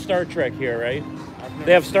don't have Star Trek here, right?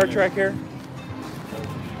 They have Star Trek here?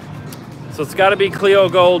 So it's got to be Cleo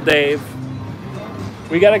Gold, Dave.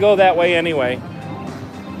 We got to go that way anyway.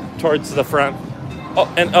 Towards the front.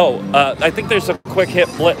 Oh, and I think there's a quick hit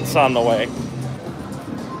blitz on the way.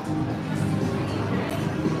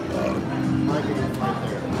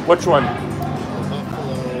 Which one?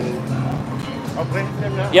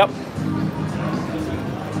 Yep.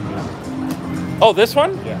 Oh, this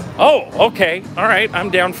one? Yeah. Oh, okay. All right. I'm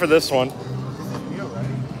down for this one.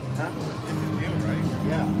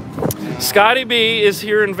 Scotty B is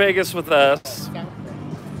here in Vegas with us.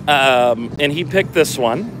 And he picked this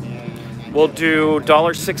one. We'll do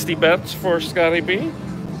 $1.60 bets for Scotty B.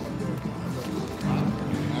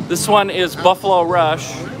 This one is Buffalo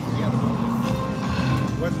Rush.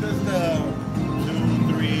 What does the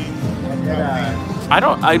 2, 3?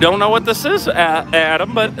 I don't know what this is,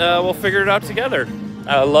 Adam, but we'll figure it out together.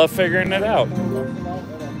 I love figuring it out.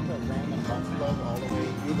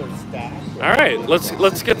 All right,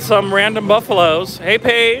 let's get some random buffaloes. Hey,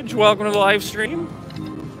 Paige, welcome to the live stream.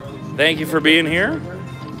 Thank you for being here.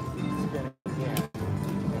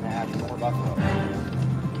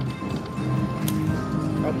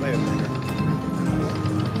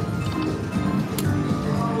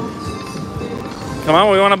 Come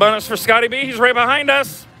on, we want a bonus for Scotty B. He's right behind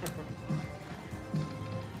us.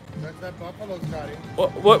 That's that buffalo, Scotty.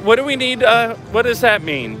 What do we need? What does that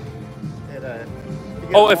mean?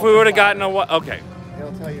 Oh, if we would have gotten a what? Okay.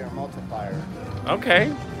 It'll tell you a multiplier.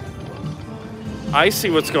 Okay. I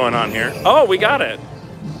see what's going on here. Oh, we got it.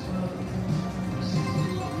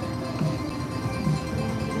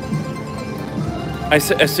 I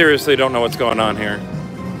seriously don't know what's going on here.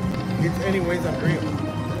 It's anyways unreal.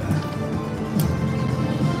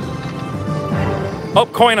 Oh,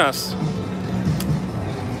 coin us.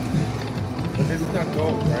 But this is not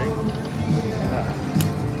gold, right?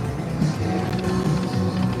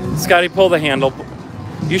 Scotty, pull the handle.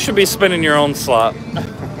 You should be spinning your own slot.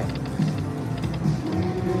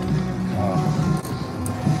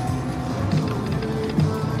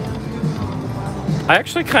 I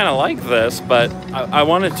actually kind of like this, but I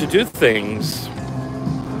wanted to do things.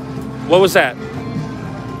 What was that?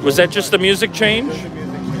 Was that just the music change?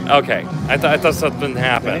 Okay, I thought something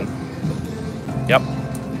happened. Yep.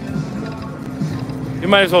 You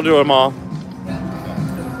might as well do them all.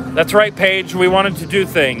 That's right, Paige. We wanted to do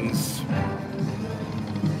things.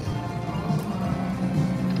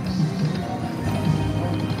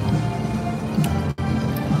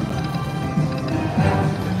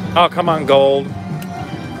 Oh, come on, gold.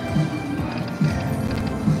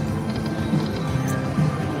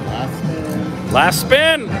 Last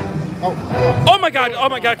spin. Oh my God. Oh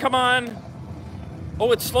my God. Come on.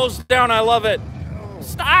 Oh, it slows down. I love it.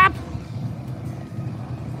 Stop.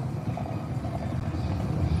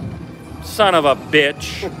 Son of a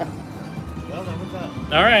bitch. Well, that was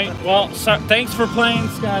that. All right. Well, thanks for playing,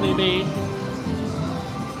 Scotty B.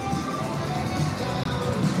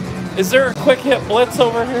 Is there a quick hit blitz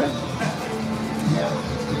over here?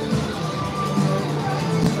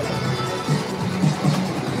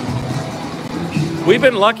 We've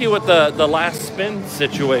been lucky with the last spin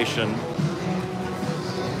situation.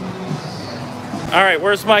 All right,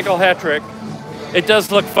 where's Michael Hetrick? It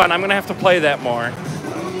does look fun. I'm going to have to play that more.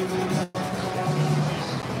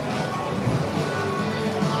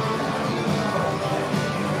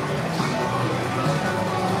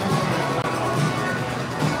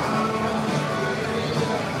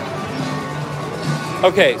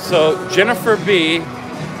 Okay, so Jennifer B,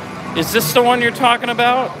 is this the one you're talking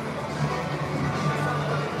about?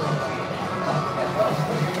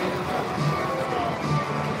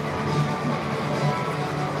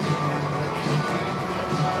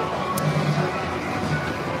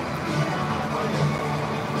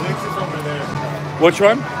 Which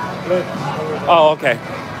one? Oh, okay.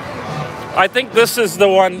 I think this is the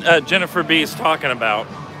one Jennifer B is talking about.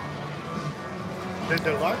 The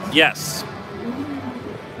deluxe? Yes.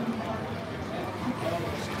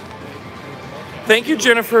 Thank you,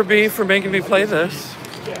 Jennifer B, for making me play this.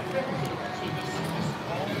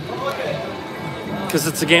 Because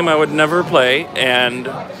it's a game I would never play,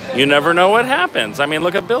 and you never know what happens. I mean,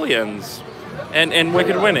 look at Billions and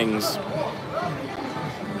Wicked Winnings.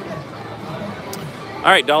 All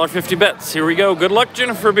right, $1.50 bets. Here we go. Good luck,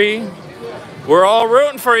 Jennifer B. We're all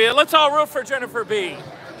rooting for you. Let's all root for Jennifer B.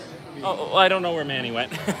 Oh, I don't know where Manny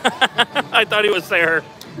went. I thought he was there.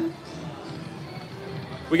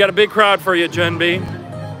 We got a big crowd for you, Jen B.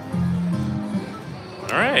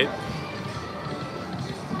 All right.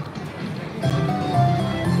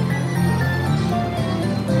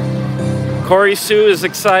 Corey Sue is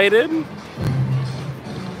excited.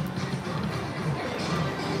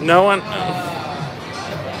 No one.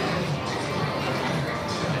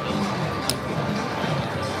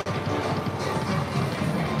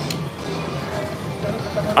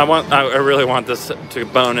 I really want this to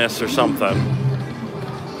bonus or something.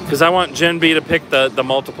 Because I want Jen B to pick the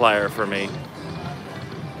multiplier for me.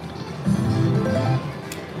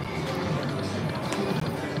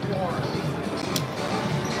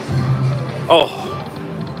 Oh.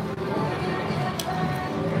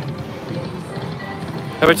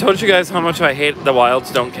 Have I told you guys how much I hate the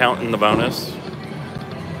wilds don't count in the bonus?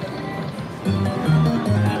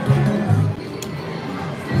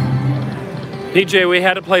 PJ, we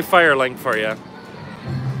had to play Firelink for you.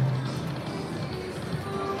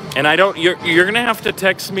 And I don't, you're gonna have to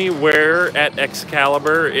text me where at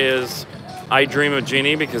Excalibur is I Dream of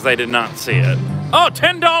Jeannie because I did not see it. Oh,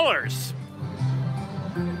 $10!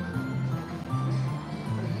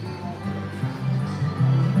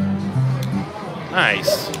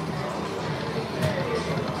 Nice.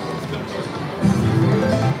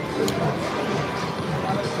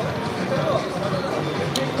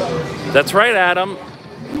 That's right, Adam.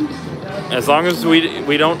 As long as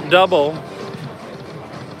we don't double.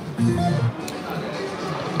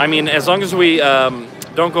 I mean, as long as we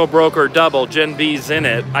don't go broke or double, Gen B's in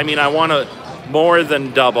it. I mean, I want to more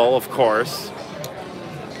than double, of course.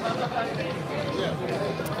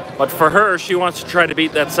 But for her, she wants to try to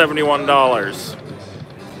beat that $71.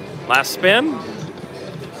 Last spin?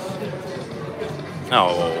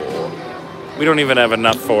 Oh, we don't even have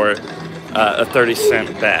enough for a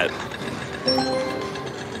 30-cent bet.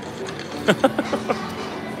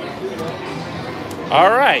 All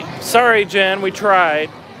right. Sorry, Jen. We tried.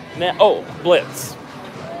 Now, oh, Blitz.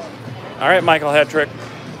 All right, Michael Hetrick.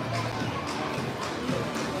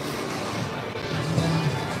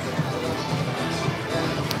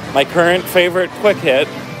 My current favorite quick hit.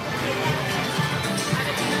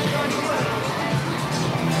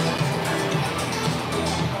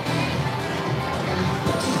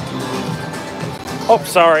 Oh,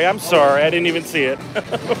 sorry. I'm sorry. I didn't even see it.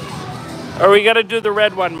 Or we got to do the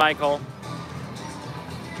red one, Michael.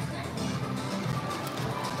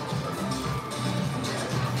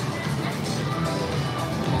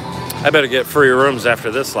 I better get free rooms after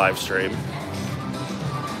this live stream.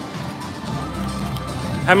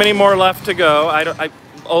 How many more left to go?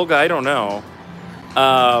 Olga, I don't know.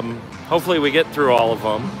 Hopefully we get through all of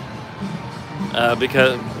them.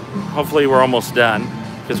 Because hopefully we're almost done.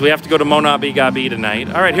 Because we have to go to Monabi Gabi tonight.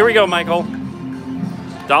 All right, here we go, Michael.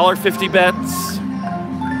 $1.50 bets.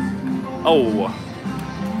 Oh.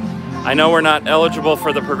 I know we're not eligible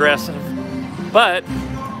for the progressive, but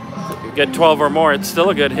if you get 12 or more, it's still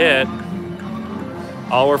a good hit.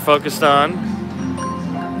 All we're focused on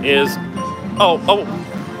is... Oh.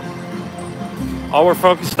 All we're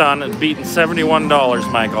focused on is beating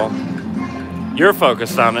 $71, Michael. You're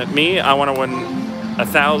focused on it. Me, I want to win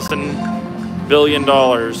 $1,000 billion.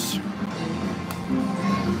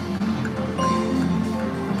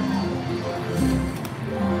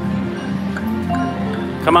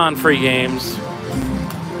 Come on, free games.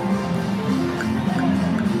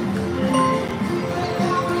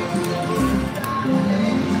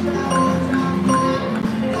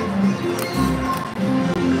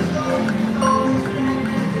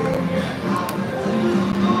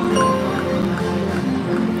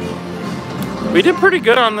 We did pretty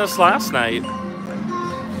good on this last night.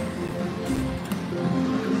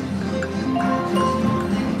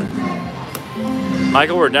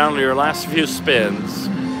 Michael, we're down to your last few spins.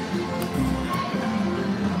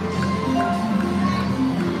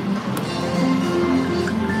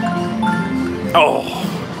 Oh.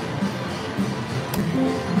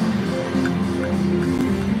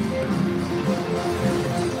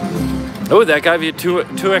 Oh, that gave you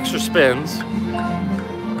two extra spins.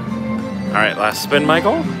 All right, last spin,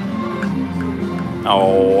 Michael.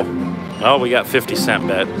 Oh, well, we got 50-cent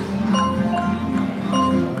bet.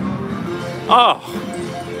 Oh,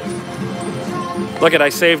 look it, I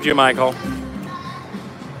saved you, Michael.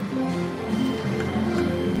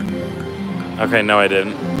 Okay, no, I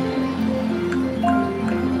didn't.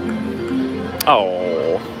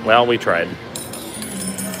 Oh, well, we tried.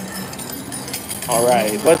 All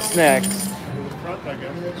right, what's next?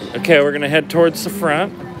 Okay, we're gonna head towards the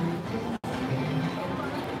front.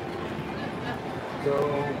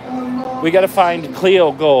 We gotta find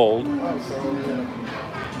Cleo Gold.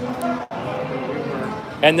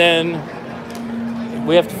 And then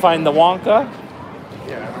we have to find the Wonka?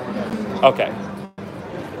 Okay.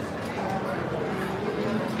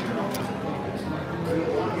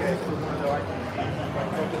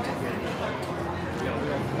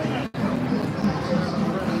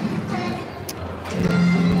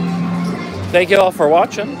 Thank you all for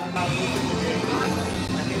watching.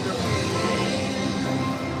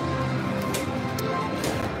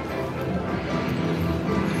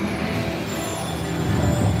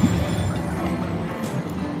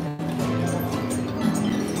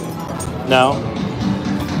 No. All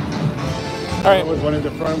right. There was one in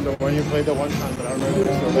the front, the one you played the one time, but I don't know if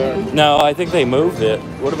it's still there. No, I think they moved it.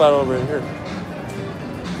 What about over here?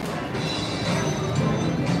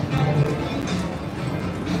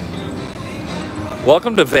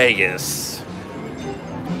 Welcome to Vegas.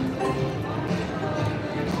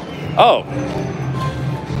 Oh.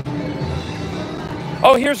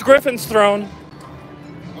 Oh, here's Griffin's throne.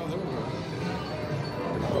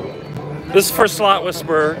 This is for Slot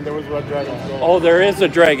Whisperer. And there was one Dragon's Gold. Oh, there is a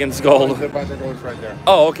Dragon's Gold. The bunch that goes right there.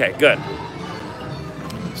 Oh, okay, good.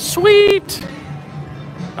 Sweet.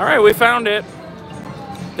 All right, we found it.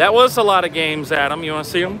 That was a lot of games, Adam. You want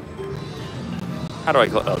to see them? How do I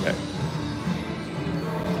close? Okay.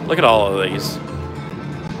 Look at all of these.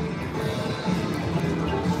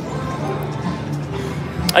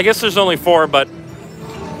 I guess there's only 4, but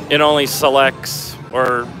it only selects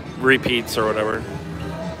or repeats or whatever.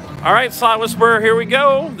 All right, Slot Whisperer, here we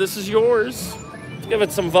go. This is yours. Give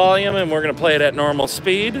it some volume, and we're going to play it at normal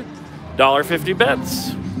speed. $1.50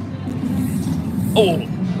 bets. Oh.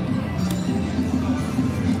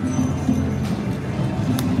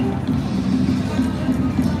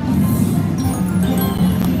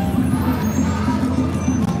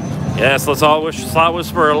 Yes, let's all wish Slot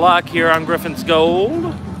Whisperer luck here on Griffin's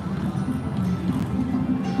Gold.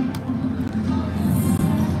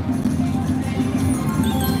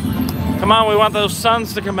 Come on, we want those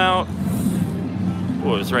suns to come out.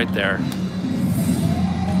 Oh, it was right there.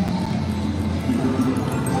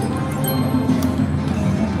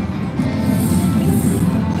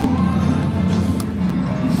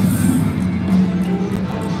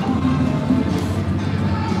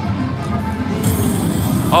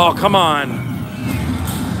 Oh, come on.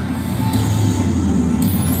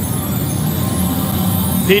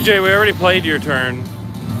 PJ, we already played your turn.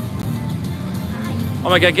 Oh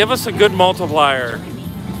my God, give us a good multiplier.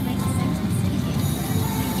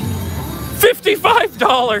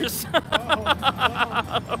 $55!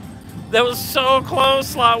 That was so close,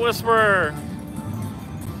 Slot Whisperer.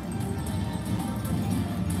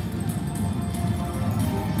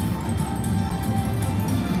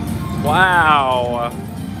 Wow.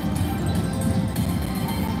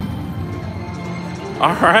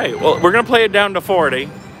 All right, well, we're gonna play it down to 40.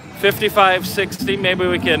 55, 60, maybe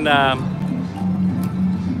we can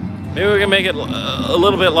make it a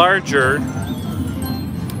little bit larger.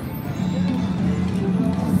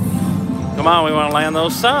 Come on, we wanna land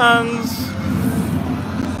those suns.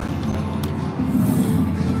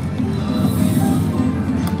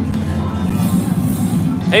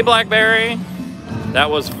 Hey, Blackberry. That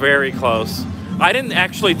was very close. I didn't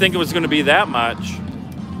actually think it was gonna be that much.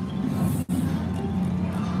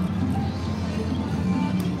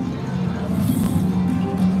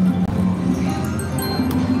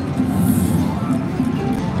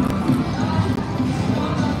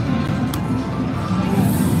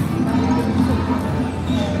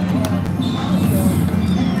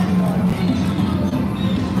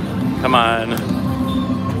 Come on.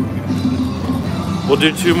 We'll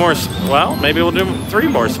do 2 more, well, maybe we'll do 3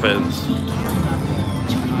 more spins.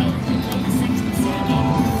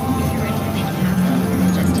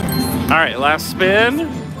 All right, last spin.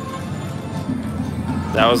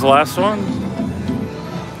 That was the last one.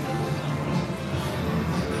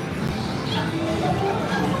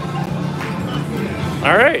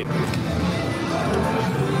 All right.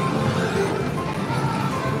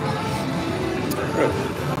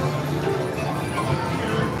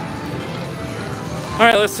 All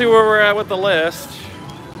right, let's see where we're at with the list.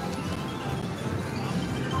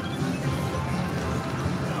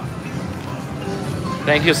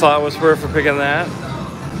 Thank you, Slot Whisperer, for picking that.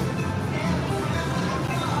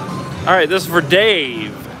 All right, this is for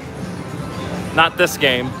Dave. Not this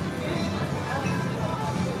game.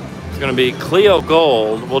 It's gonna be Clio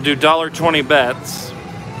Gold. We'll do $1.20 bets.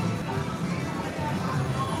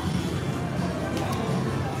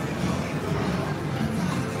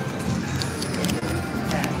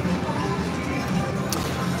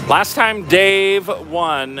 Last time Dave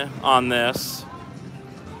won on this.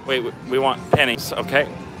 Wait, we want pennies. Okay.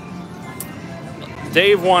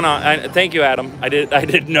 Dave won on. Thank you, Adam. I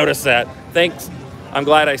did notice that. Thanks. I'm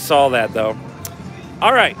glad I saw that though.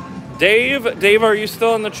 All right, Dave. Dave, are you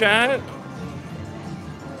still in the chat?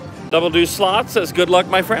 Double Do Slot says, "Good luck,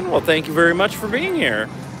 my friend." Well, thank you very much for being here.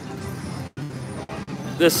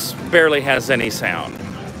 This barely has any sound.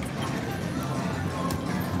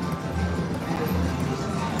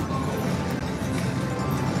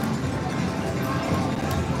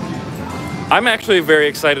 I'm actually very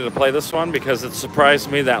excited to play this one because it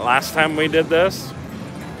surprised me that last time we did this.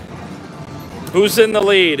 Who's in the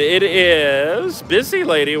lead? It is Busy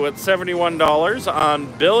Lady with $71 on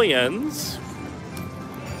Billions.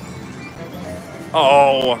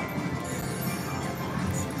 Oh.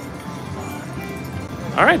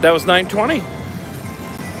 All right, that was 920.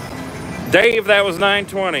 Dave, that was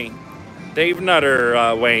 920. Dave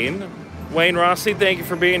Nutter, Wayne. Wayne Rossi, thank you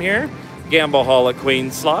for being here. Gambleholic Queen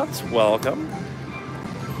Slots, welcome.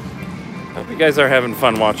 Hope you guys are having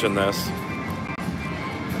fun watching this.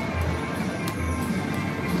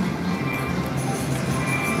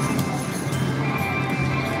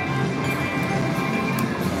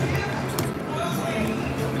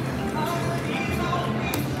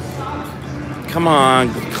 Come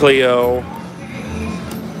on, Cleo.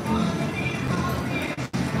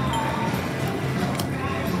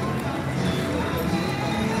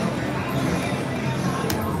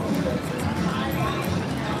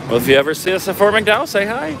 Well, if you ever see us at Fort McDowell, say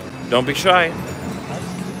hi. Don't be shy. Is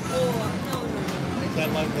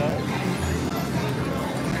that like that?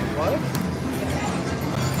 What?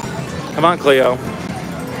 Come on, Cleo.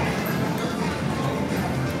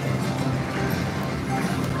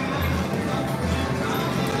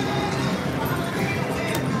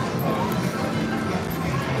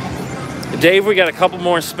 Dave, we got a couple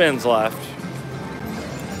more spins left.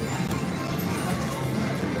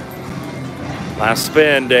 Last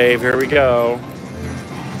spin, Dave. Here we go.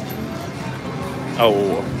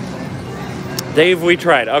 Oh. Dave, we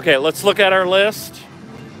tried. Okay, let's look at our list.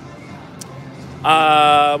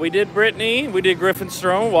 We did Brittany. We did Griffin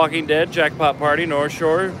Strome, Walking Dead, Jackpot Party, North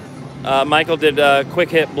Shore. Michael did Quick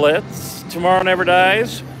Hit Blitz. Tomorrow Never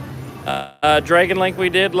Dies. Dragon Link we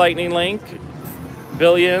did. Lightning Link.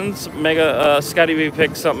 Billions. Mega. Scotty V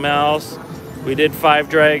picked something else. We did 5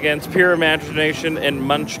 Dragons. Pure Imagination and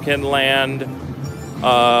Munchkin Land.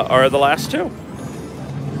 Are the last 2.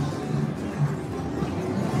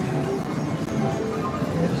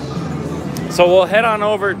 So we'll head on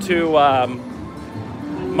over to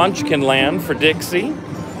Munchkin Land for Dixie.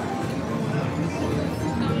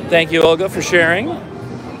 Thank you, Olga, for sharing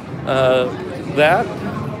that.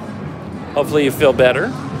 Hopefully you feel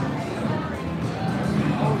better.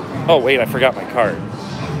 Oh, wait, I forgot my card.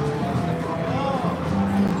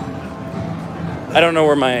 I don't know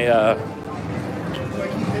where my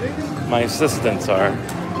my assistants are.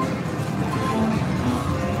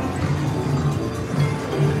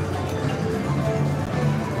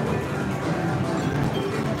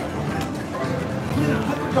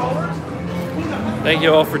 Thank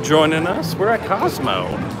you all for joining us. We're at Cosmo.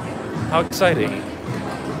 How exciting.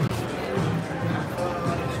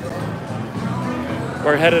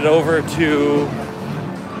 We're headed over to,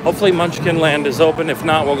 hopefully Munchkin Land is open. If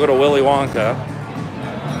not, we'll go to Willy Wonka.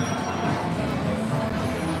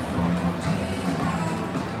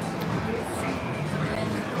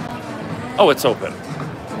 Oh, it's open.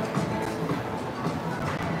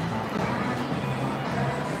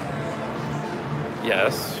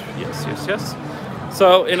 Yes, yes, yes, yes.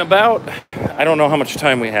 So in about, I don't know how much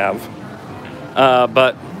time we have,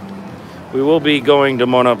 but we will be going to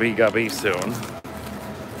Monabi soon.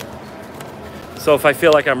 So if I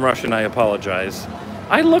feel like I'm rushing, I apologize.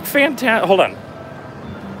 I look fantastic. Hold on.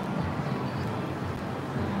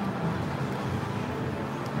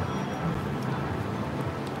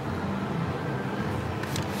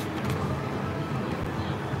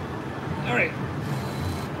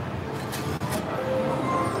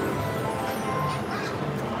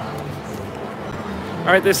 All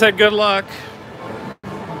right, they said good luck.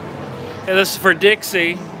 Okay, this is for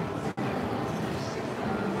Dixie.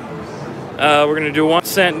 We're gonna do 1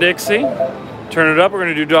 cent Dixie. Turn it up. We're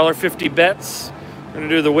gonna do $1.50 bets. We're gonna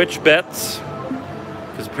do the witch bets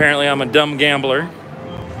because apparently I'm a dumb gambler.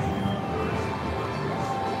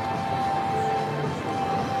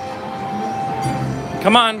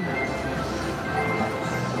 Come on.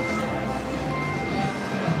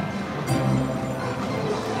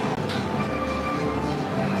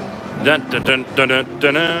 Dun dun dun dun dun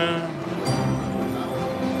dun. Dun.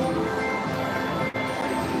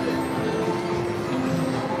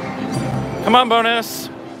 Come on, bonus.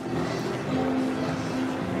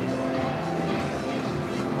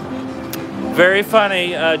 Very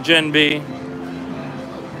funny, Gen B.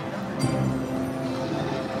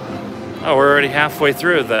 Oh, we're already halfway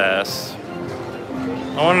through this.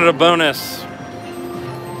 I wanted a bonus.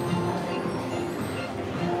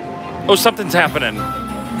 Oh, something's happening.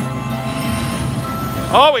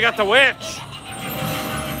 Oh, we got the witch.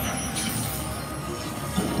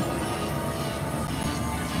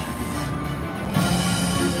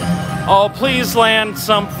 Oh, please land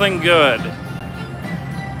something good.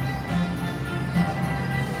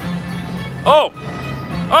 Oh!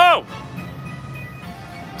 Oh!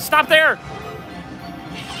 Stop there!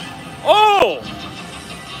 Oh!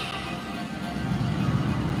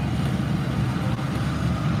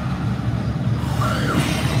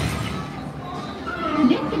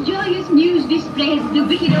 Let the joyous news be spread, the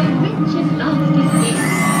wicked old witch at last is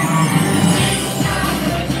dead.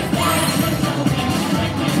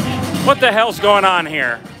 What the hell's going on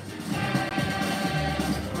here?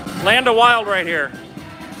 Land of Wild right here.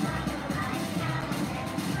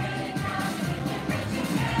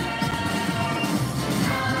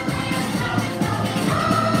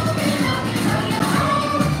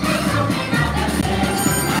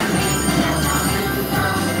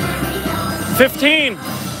 $15.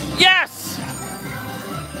 Yes!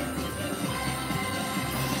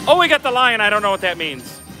 Oh, we got the lion. I don't know what that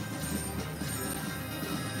means.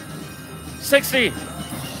 60.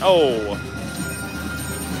 Oh.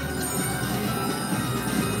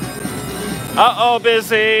 Uh-oh,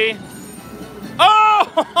 busy. Oh!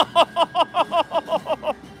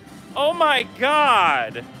 Oh my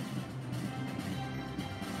God.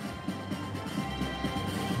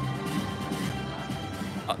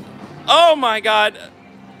 Oh my God.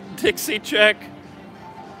 Dixie check.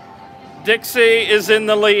 Dixie is in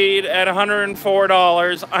the lead at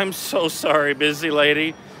 $104. I'm so sorry, busy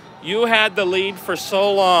lady. You had the lead for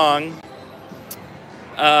so long.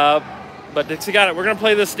 But Dixie got it. We're going to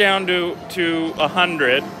play this down to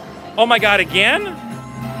 100. Oh my God, again?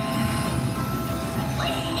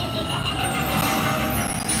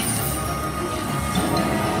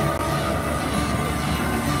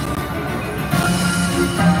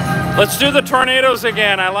 Let's do the tornadoes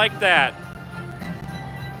again. I like that.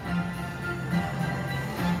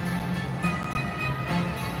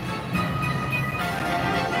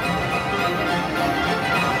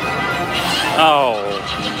 Oh.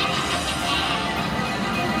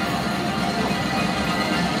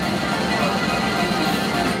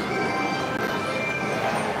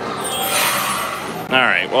 All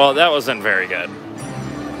right, well, that wasn't very good.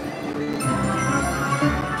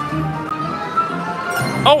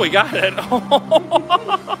 Oh, we got it.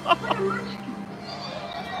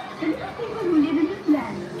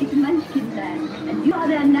 It's Munchkin Land, and you are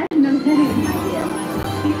their national hero, my dear.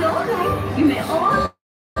 It's all right. You may all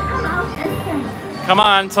come out and thank. Come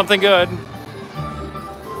on, something good.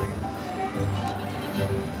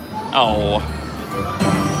 Oh.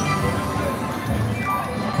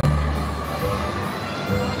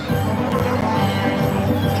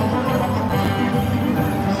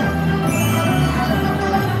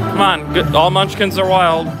 Come on, good. All munchkins are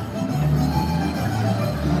wild. All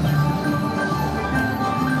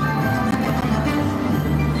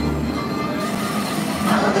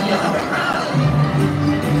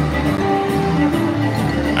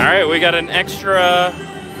right, we got an extra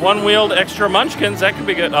one-wheeled extra munchkins. That could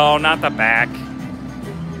be good. Oh, not the back.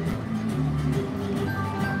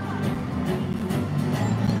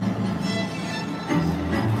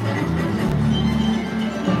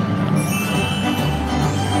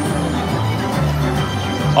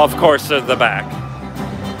 Of course, the back.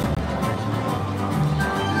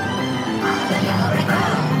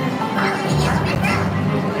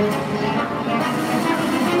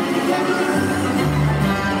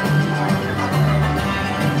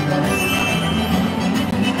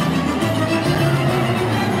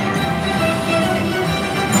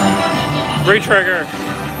 Re-trigger.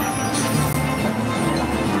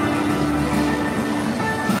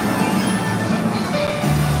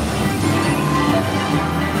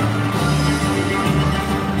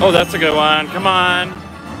 Oh, that's a good one. Come on.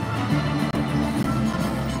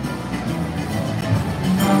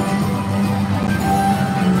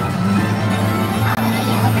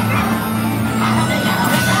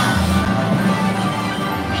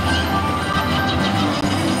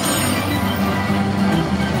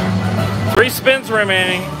 Three spins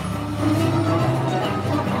remaining.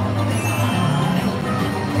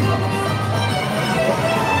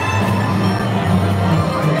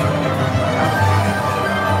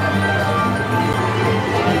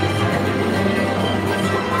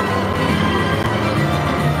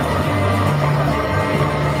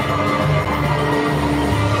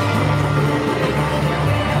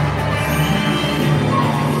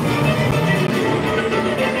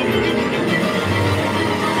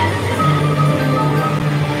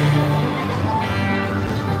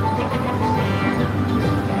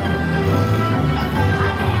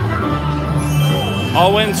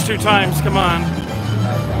 All wins 2 times, come on.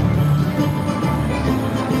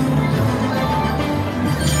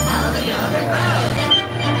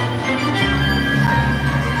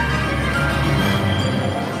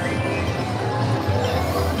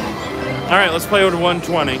 All right, let's play with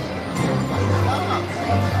 120.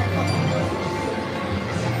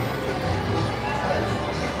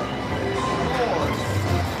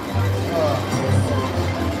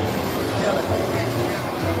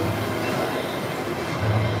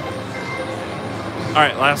 All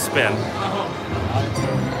right, last spin.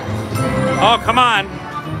 Oh, come on.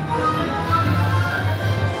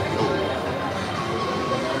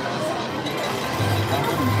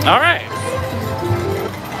 All right.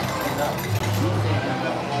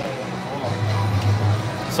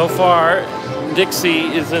 So far, Dixie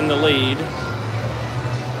is in the lead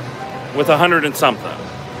with 100 and something.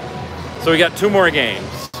 So we got 2 more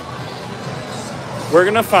games. We're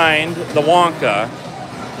gonna find the Wonka,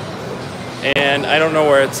 and I don't know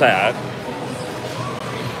where it's at.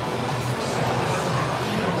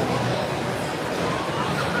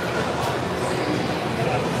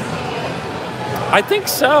 I think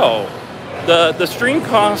so. The stream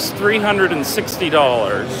costs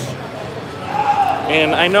 $360.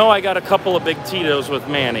 And I know I got a couple of big Tito's with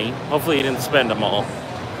Manny. Hopefully he didn't spend them all.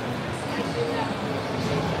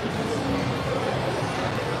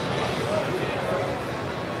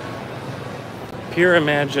 Pure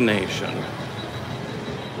imagination.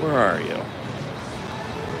 Where are you?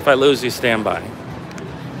 If I lose you, stand by.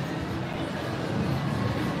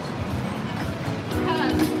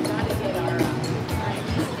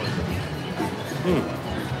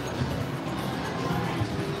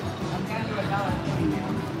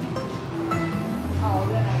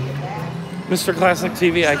 Mr. Classic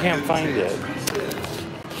TV, I can't find it.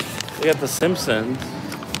 They got The Simpsons.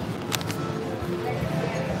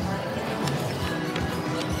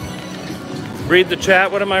 Read the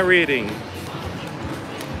chat, what am I reading?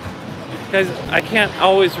 Guys, I can't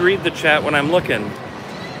always read the chat when I'm looking.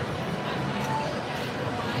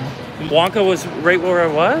 Wonka was right where I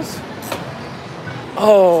was?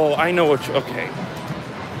 Oh, I know what okay.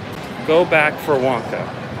 Go back for Wonka.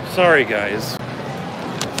 Sorry, guys.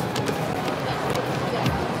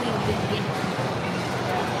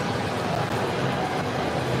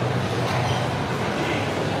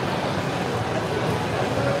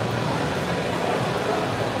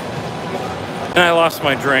 And I lost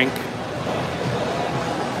my drink.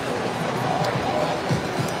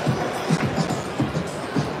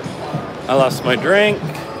 I lost my drink.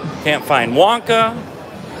 Can't find Wonka.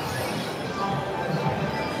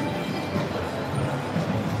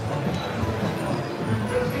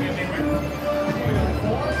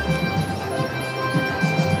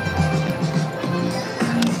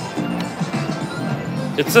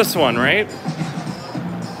 It's this one, right?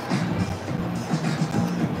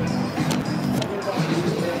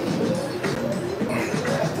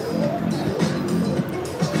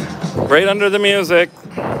 Right under the music.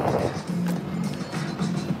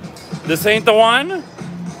 This ain't the one?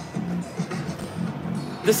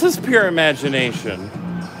 This is pure imagination.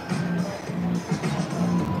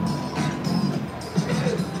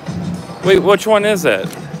 Wait, which one is it?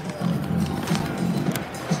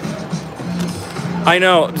 I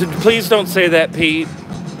know. Please don't say that, Pete.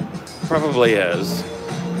 Probably is.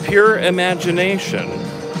 Pure imagination.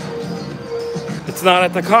 It's not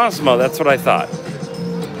at the Cosmo. That's what I thought.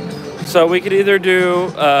 So we could either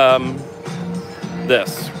do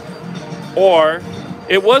this, or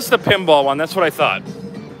it was the pinball one. That's what I thought.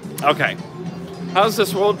 Okay. How's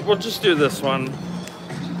this? We'll just do this one.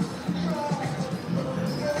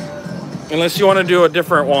 Unless you want to do a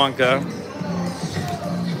different Wonka.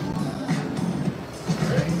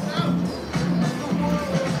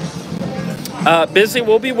 Busy.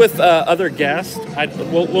 We'll be with other guests.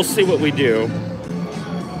 We'll see what we do.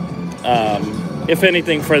 If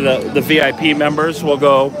anything, for the VIP members, we'll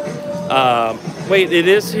go. Wait, it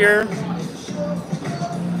is here?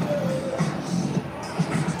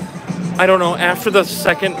 I don't know. After the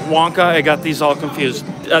second Wonka, I got these all confused.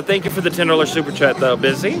 Thank you for the $10 super chat, though.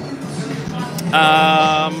 Busy.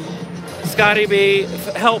 Scotty B,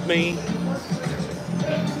 help me.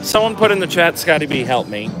 Someone put in the chat, Scotty B, help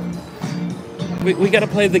me. We got to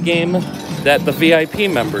play the game that the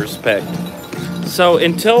VIP members picked. So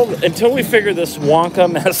until we figure this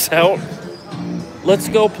Wonka mess out, let's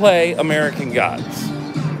go play American Gods.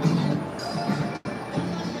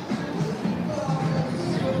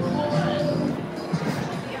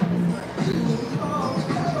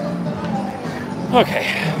 Okay.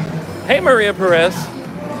 Hey, Maria Perez.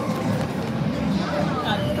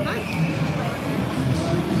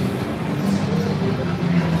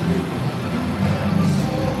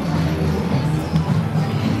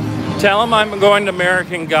 Tell him I'm going to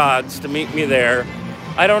American Gods to meet me there.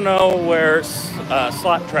 I don't know where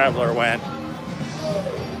Slot Traveler went.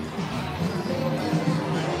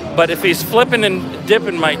 But if he's flipping and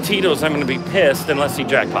dipping my Tito's, I'm going to be pissed unless he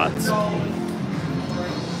jackpots.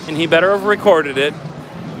 And he better have recorded it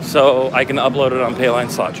so I can upload it on Payline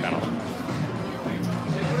Slot Channel.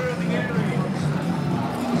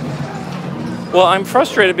 Well, I'm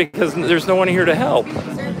frustrated because there's no one here to help.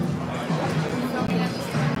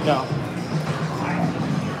 No.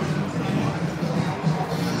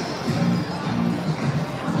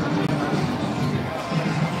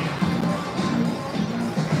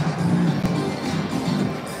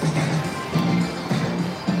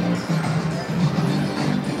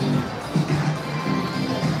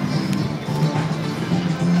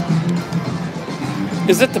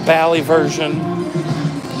 Is it the Bally version?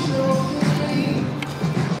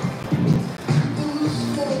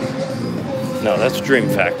 No, that's Dream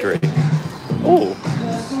Factory. Ooh.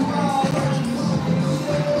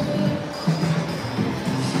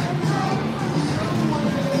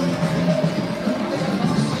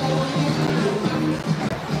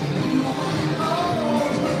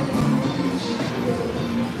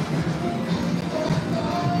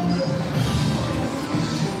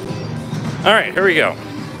 All right, here we go.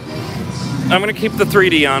 I'm going to keep the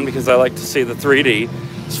 3D on because I like to see the 3D.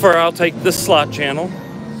 As far I'll take this slot channel.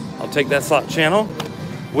 I'll take that slot channel.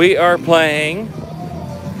 We are playing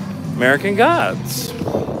American Gods.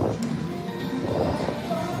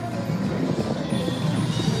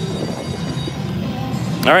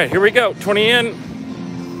 All right, here we go. 20 in.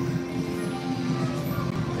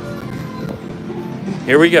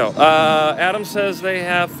 Here we go. Adam says they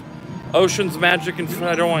have Ocean's Magic and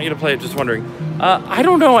I don't want you to play it, just wondering. I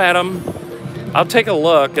don't know, Adam. I'll take a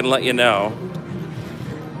look and let you know.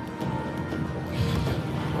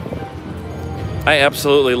 I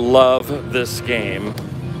absolutely love this game.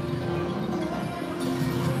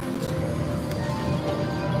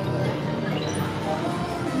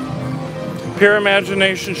 Pure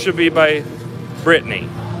Imagination should be by Brittany.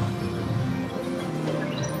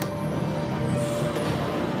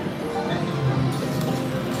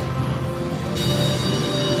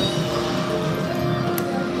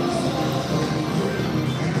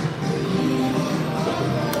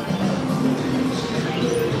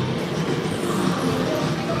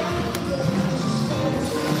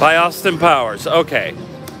 By Austin Powers. Okay.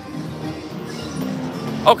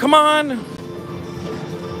 Oh, come on.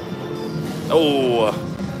 Oh.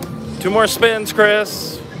 2 more spins,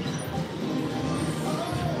 Chris.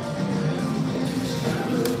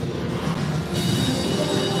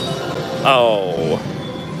 Oh.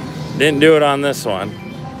 Didn't do it on this one.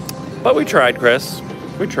 But we tried, Chris.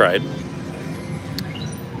 We tried.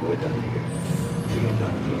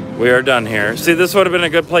 We are done here. See, this would have been a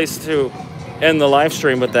good place to end the live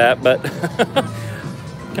stream with that, but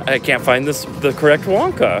I can't find the correct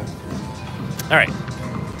Wonka. All right.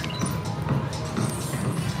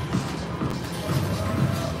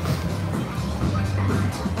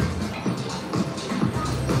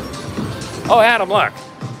 Oh, Adam, look.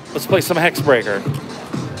 Let's play some Hexbreaker.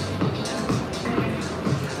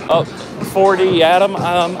 Oh, 40, Adam.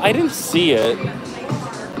 I didn't see it.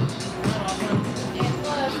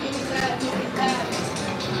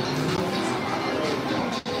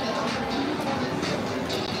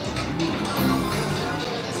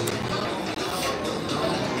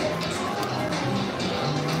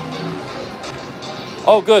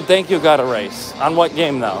 Oh, good. Thank you. Got a race. On what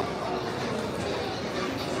game, though?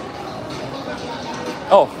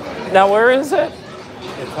 Oh, now where is it?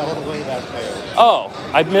 It's all the way back there. Oh,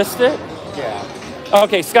 I missed it? Yeah.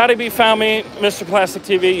 Okay, Scotty B found me. Mr. Classic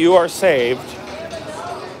TV, you are saved.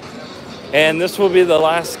 And this will be the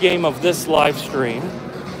last game of this live stream.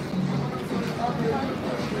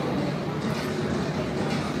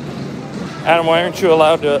 Adam, why aren't you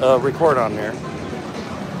allowed to record on there?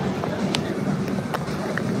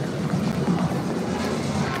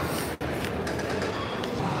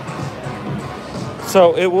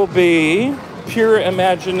 So it will be pure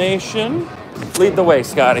imagination. Lead the way,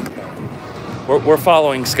 Scotty. We're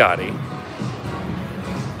following Scotty.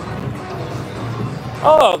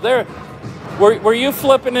 Oh, there. Were you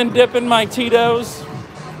flipping and dipping my Tito's?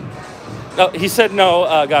 No, he said no.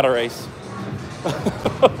 Got a race.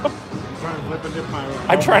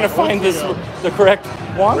 I'm trying to find the correct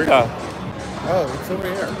Wonka. Oh, it's over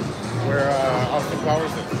here, where Austin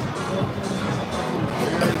Powers is.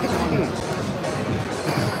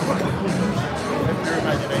 Your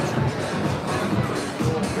imagination.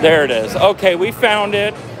 There it is. Okay, we found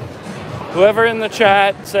it. Whoever in the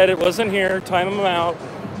chat said it wasn't here, time them out.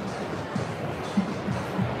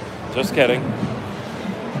 Just kidding.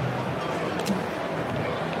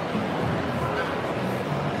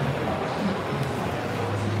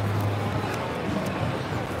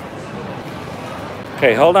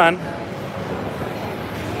 Okay, hold on.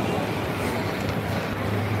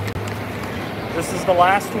 This is the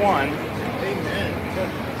last one. Amen.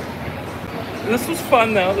 This was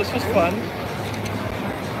fun, though. This was fun.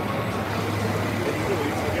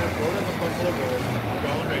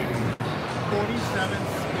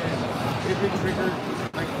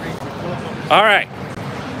 All right.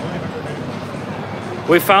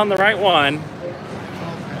 We found the right one.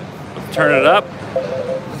 Let's turn it up.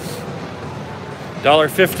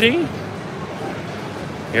 $1.50.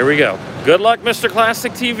 Here we go. Good luck, Mr.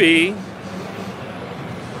 Classic TV.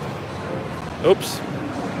 Oops.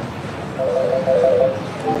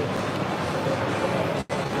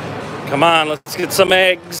 Come on, let's get some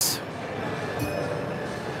eggs.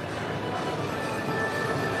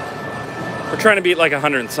 We're trying to beat like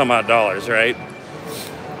 $100 and some odd, right?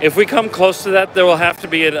 If we come close to that, there will have to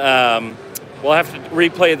be an, we'll have to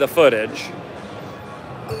replay the footage.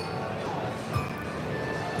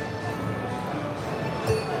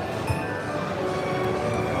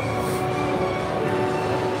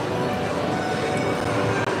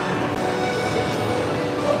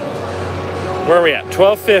 Where are we at?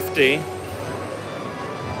 $12.50.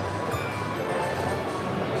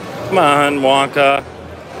 Come on, Wonka.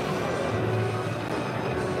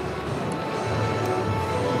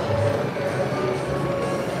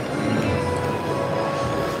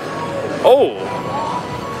 Oh.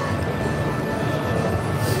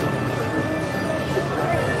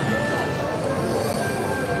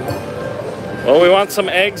 Well, we want some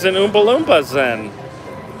eggs and Oompa Loompas then.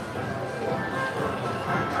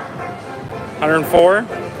 104.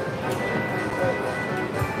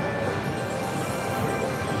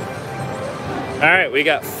 All right, we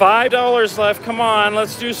got $5 left. Come on,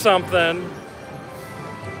 let's do something.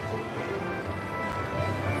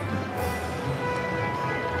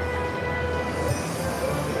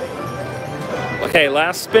 Okay,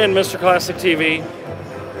 last spin, Mr. Classic TV.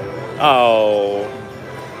 Oh.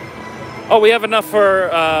 Oh, we have enough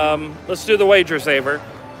for, let's do the wager saver.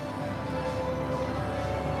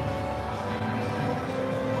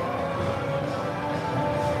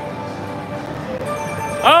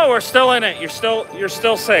 Oh, we're still in it. You're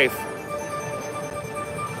still safe.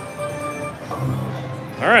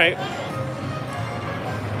 All right.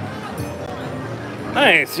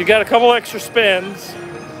 Nice. You got a couple extra spins.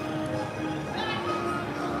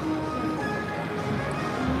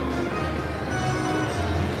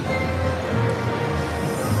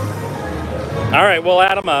 All right, we'll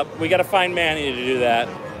add them up. We got to find Manny to do that.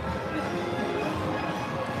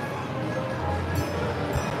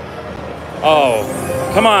 Oh,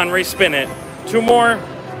 come on, respin it. Two more.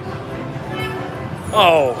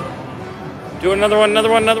 Oh, do another one, another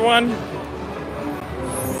one, another one.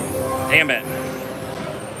 Damn it.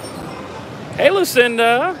 Hey,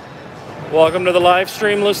 Lucinda. Welcome to the live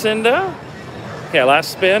stream, Lucinda. Okay,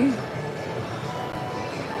 last spin.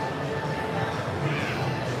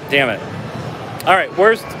 Damn it. All right,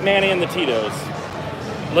 where's Manny and the Tito's?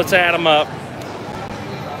 Let's add them up.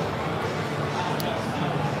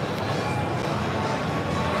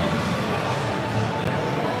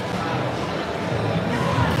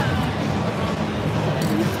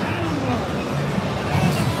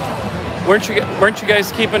 Weren't you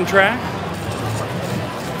guys keeping track?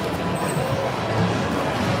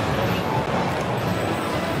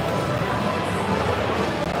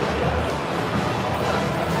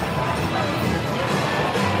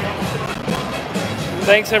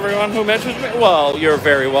 Thanks everyone who messaged me. Well, you're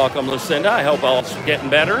very welcome, Lucinda. I hope all's getting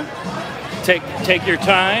better. Take your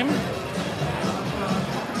time.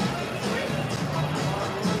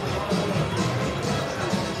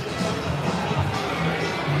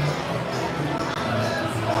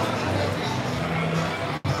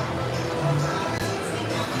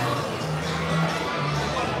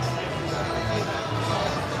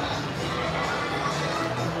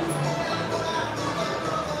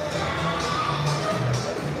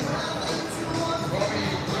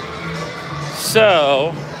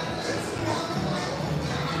 So,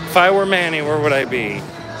 if I were Manny, where would I be?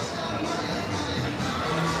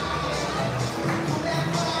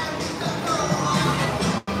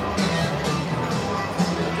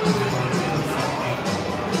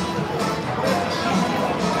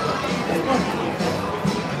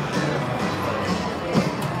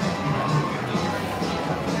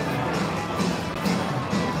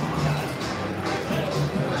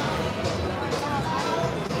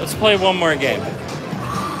 Let's play one more game.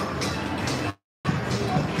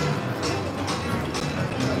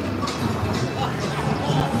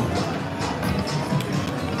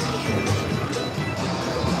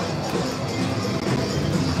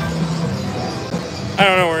 I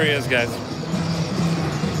don't know where he is, guys.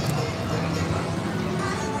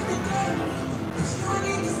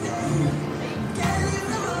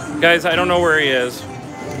 Guys, I don't know where he is.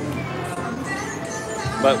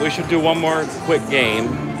 But we should do one more quick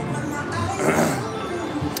game.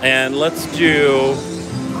 And let's do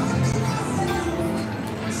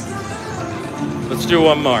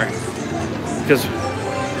one more. Because,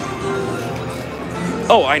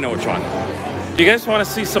 oh, I know which one. Do you guys want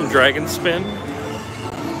to see some dragon spin?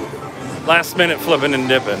 Last minute flipping and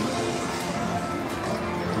dipping.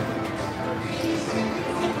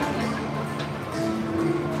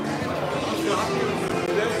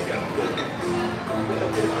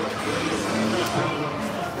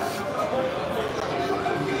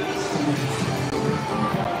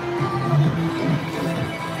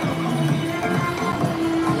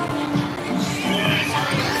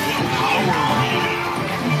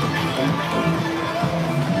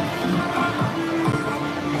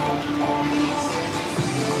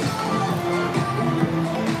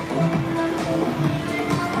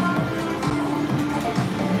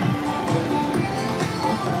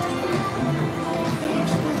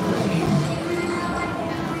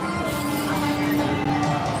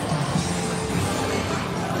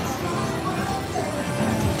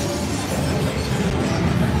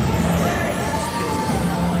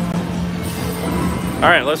 All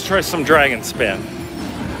right, let's try some dragon spin.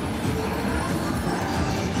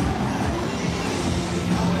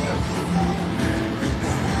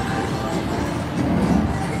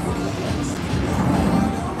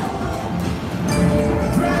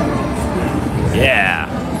 Yeah.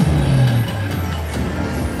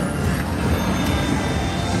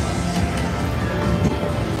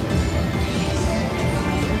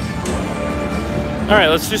 All right,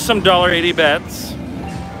 let's do some $1.80 bets.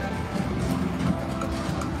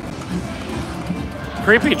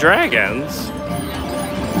 Creepy dragons?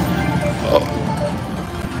 Oh.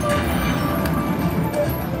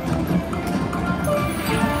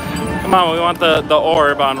 Come on, we want the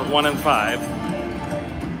orb on 1 and 5.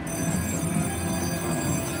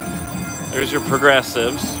 There's your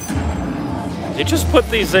progressives. You just put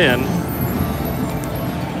these in.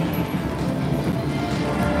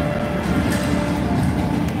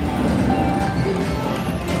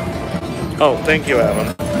 Oh, thank you,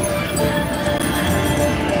 Evan.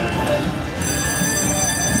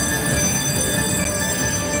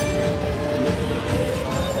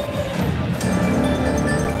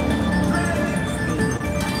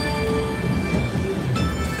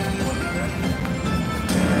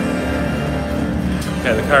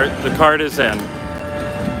 Okay, the card is in.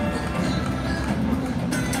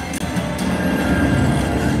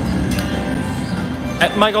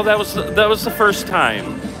 Michael, that was the first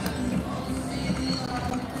time.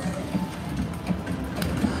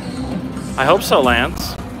 I hope so,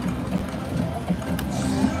 Lance.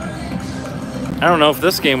 I don't know if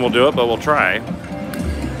this game will do it, but we'll try.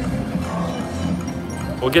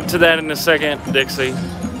 We'll get to that in a second, Dixie.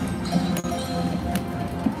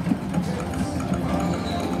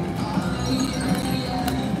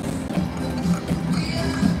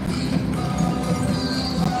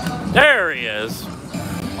 There he is.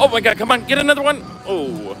 Oh my God, come on, get another one.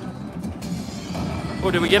 Oh. Oh,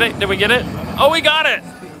 did we get it? Did we get it? Oh, we got it.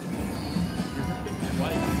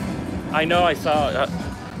 I know, I saw it.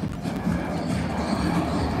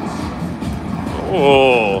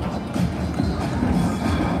 Oh.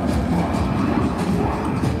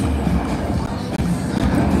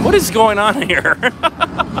 What is going on here?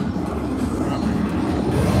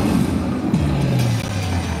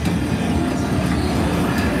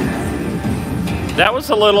 That was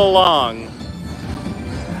a little long.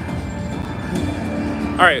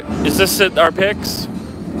 All right, is this it, our picks?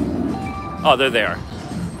 Oh, there they are.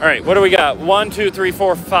 All right, what do we got? 1, 2, 3,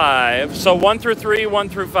 4, 5. So 1 through 3, 1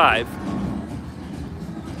 through 5.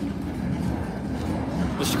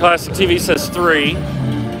 Mr. Classic TV says 3.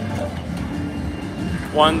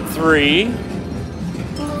 1, 3.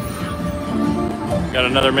 Got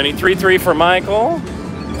another mini. 3, 3 for Michael.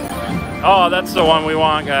 Oh, that's the one we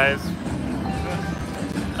want, guys.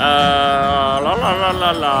 La la la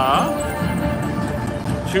la la.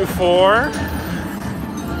 2, 4.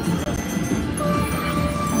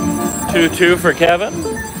 2, 2 for Kevin.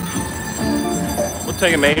 We'll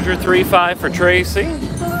take a major. 3, 5 for Tracy.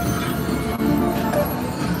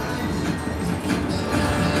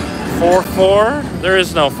 4, 4. There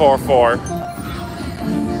is no 4, 4.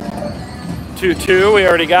 2, 2 we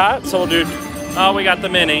already got, so we'll do. Oh, we got the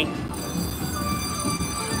mini.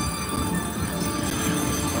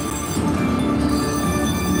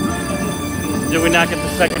 Did we not get the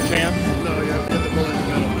second chance? No, you have to get the bullet in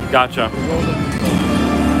the middle. Gotcha.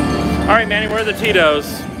 All right, Manny, where are the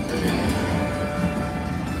Tito's?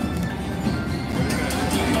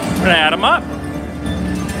 We're gonna add them up.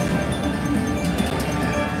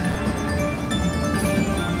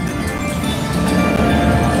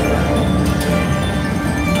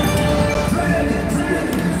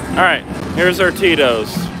 All right, here's our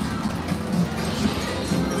Tito's.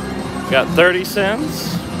 Got 30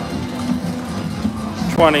 cents,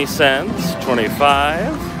 20 cents,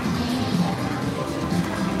 25,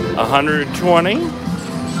 120,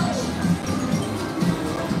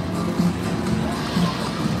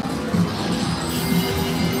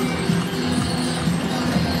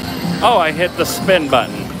 oh, I hit the spin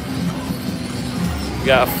button.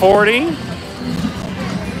 Got 40,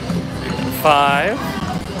 5,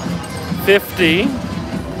 50, $4,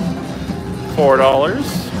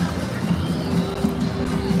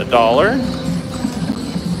 $1,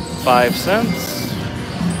 5 cents.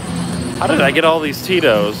 How did I get all these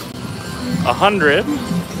Tito's? 100,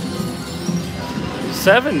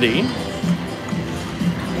 70,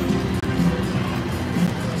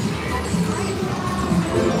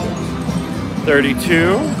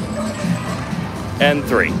 32, and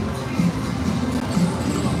 3.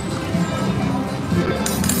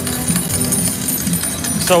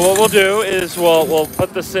 So what we'll do is we'll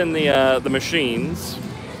put this in the machines.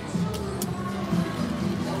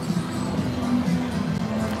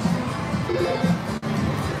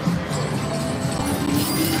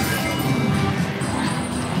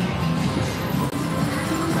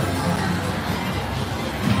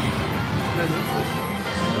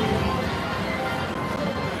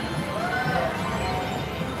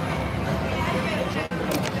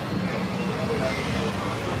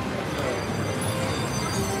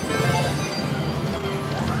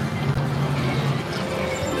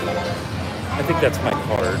 I think that's my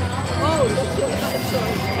card. Oh, that's good.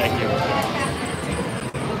 Thank you.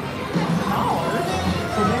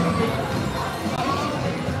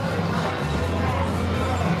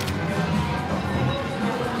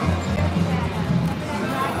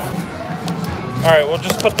 All right, we'll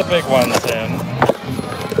just put the big ones in.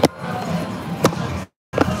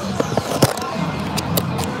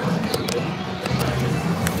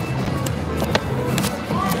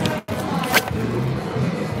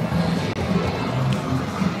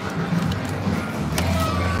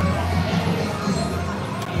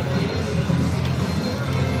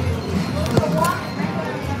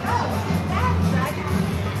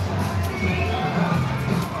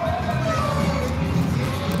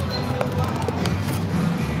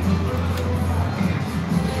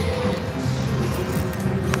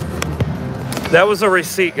 That was a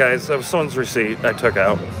receipt, guys. That was someone's receipt I took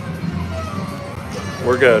out.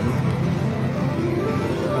 We're good.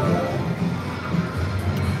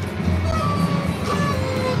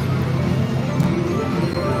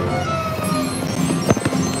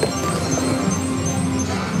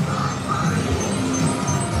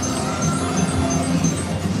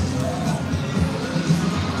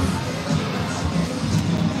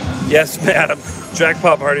 Yes, madam.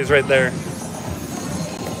 Jackpot party's right there.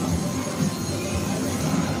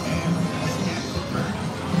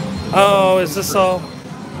 Oh, is this all?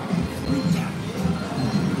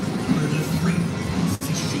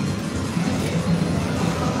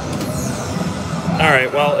 All right,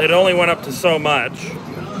 well, it only went up to so much.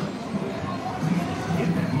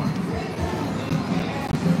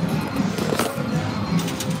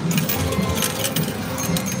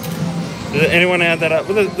 Did anyone add that up?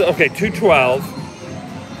 Okay,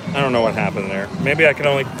 212. I don't know what happened there. Maybe I can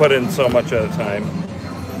only put in so much at a time.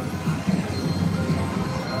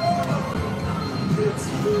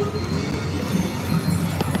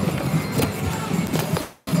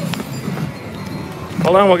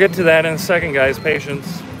 Hold on, we'll get to that in a second, guys.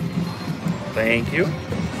 Patience. Thank you.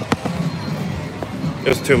 It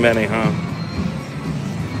was too many, huh?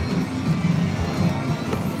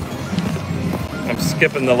 I'm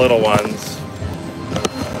skipping the little ones.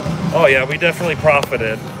 Oh yeah, we definitely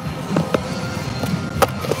profited.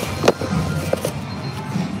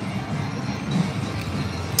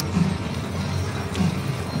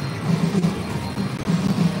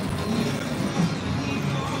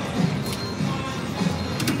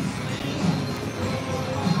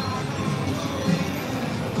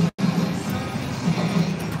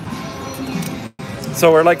 So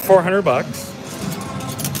we're like 400 bucks.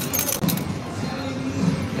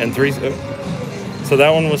 And three, so that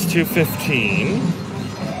one was 215.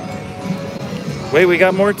 Wait, we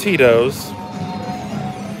got more Tito's.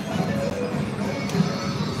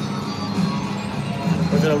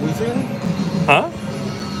 Was it a weekend? Huh?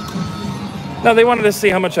 No, they wanted to see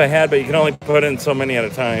how much I had, but you can only put in so many at a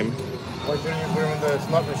time. Why didn't you put them in the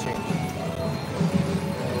slot machine?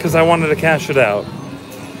 Because I wanted to cash it out.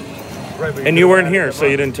 Right, but And you weren't here, so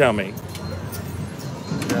you didn't tell me.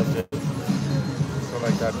 That's it. Go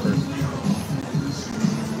like that first.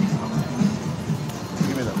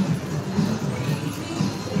 Give me that.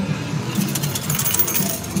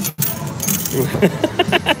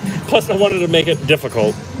 Plus, I wanted to make it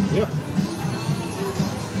difficult. Yeah.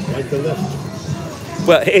 Like the lift.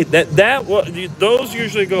 Well, hey, those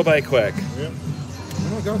usually go by quick. Yeah.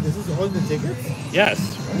 Oh my god, this is all the tickets? Yes.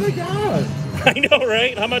 Oh my god. I know,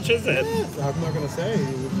 right? How much is it? Yes. I'm not gonna say.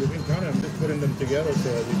 You can count it. I'm just putting them together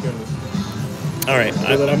so that we can. All right.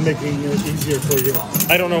 So that I'm making it easier for you.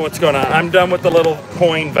 I don't know what's going on. I'm done with the little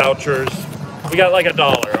coin vouchers. We got like $1,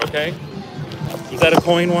 okay? Is that a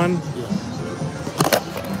coin one? Yeah.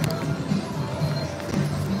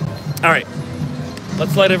 All right.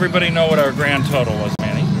 Let's let everybody know what our grand total was,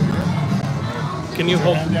 Manny. Can you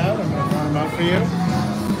hold? Hand out. I'm gonna count them out for you.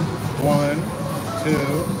 1, 2,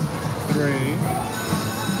 3, 4,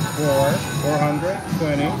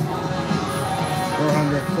 420,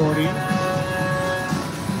 440,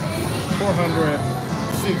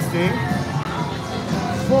 460,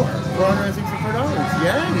 $464.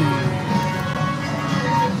 Yay!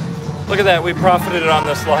 Look at that. We profited on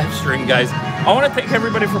this live stream, guys. I want to thank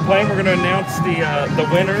everybody for playing. We're going to announce the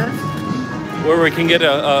winner, where we can get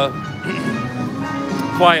a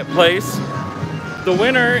quiet place. The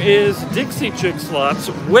winner is Dixie Chick Slots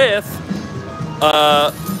with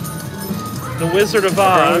the Wizard of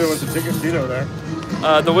Oz. With the ticket seat over there.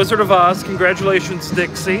 The Wizard of Oz. Congratulations,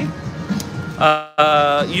 Dixie.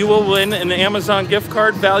 You will win an Amazon gift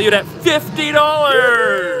card valued at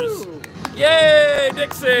 $50. Yay,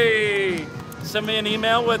 Dixie! Send me an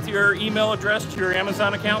email with your email address to your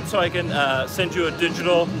Amazon account so I can send you a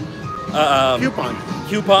digital coupon.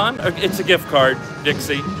 It's a gift card,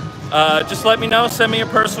 Dixie. Just let me know, send me a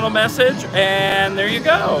personal message, and there you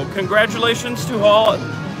go. Congratulations to all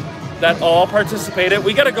that all participated.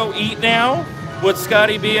 We gotta go eat now with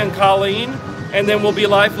Scotty B and Colleen, and then we'll be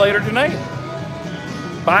live later tonight.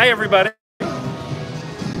 Bye, everybody.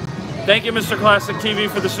 Thank you, Mr. Classic TV,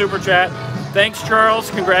 for the super chat. Thanks, Charles.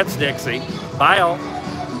 Congrats, Dixie. Bye, all.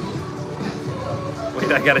 Wait,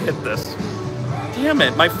 I gotta hit this. Damn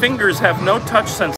it, my fingers have no touch sensitivity.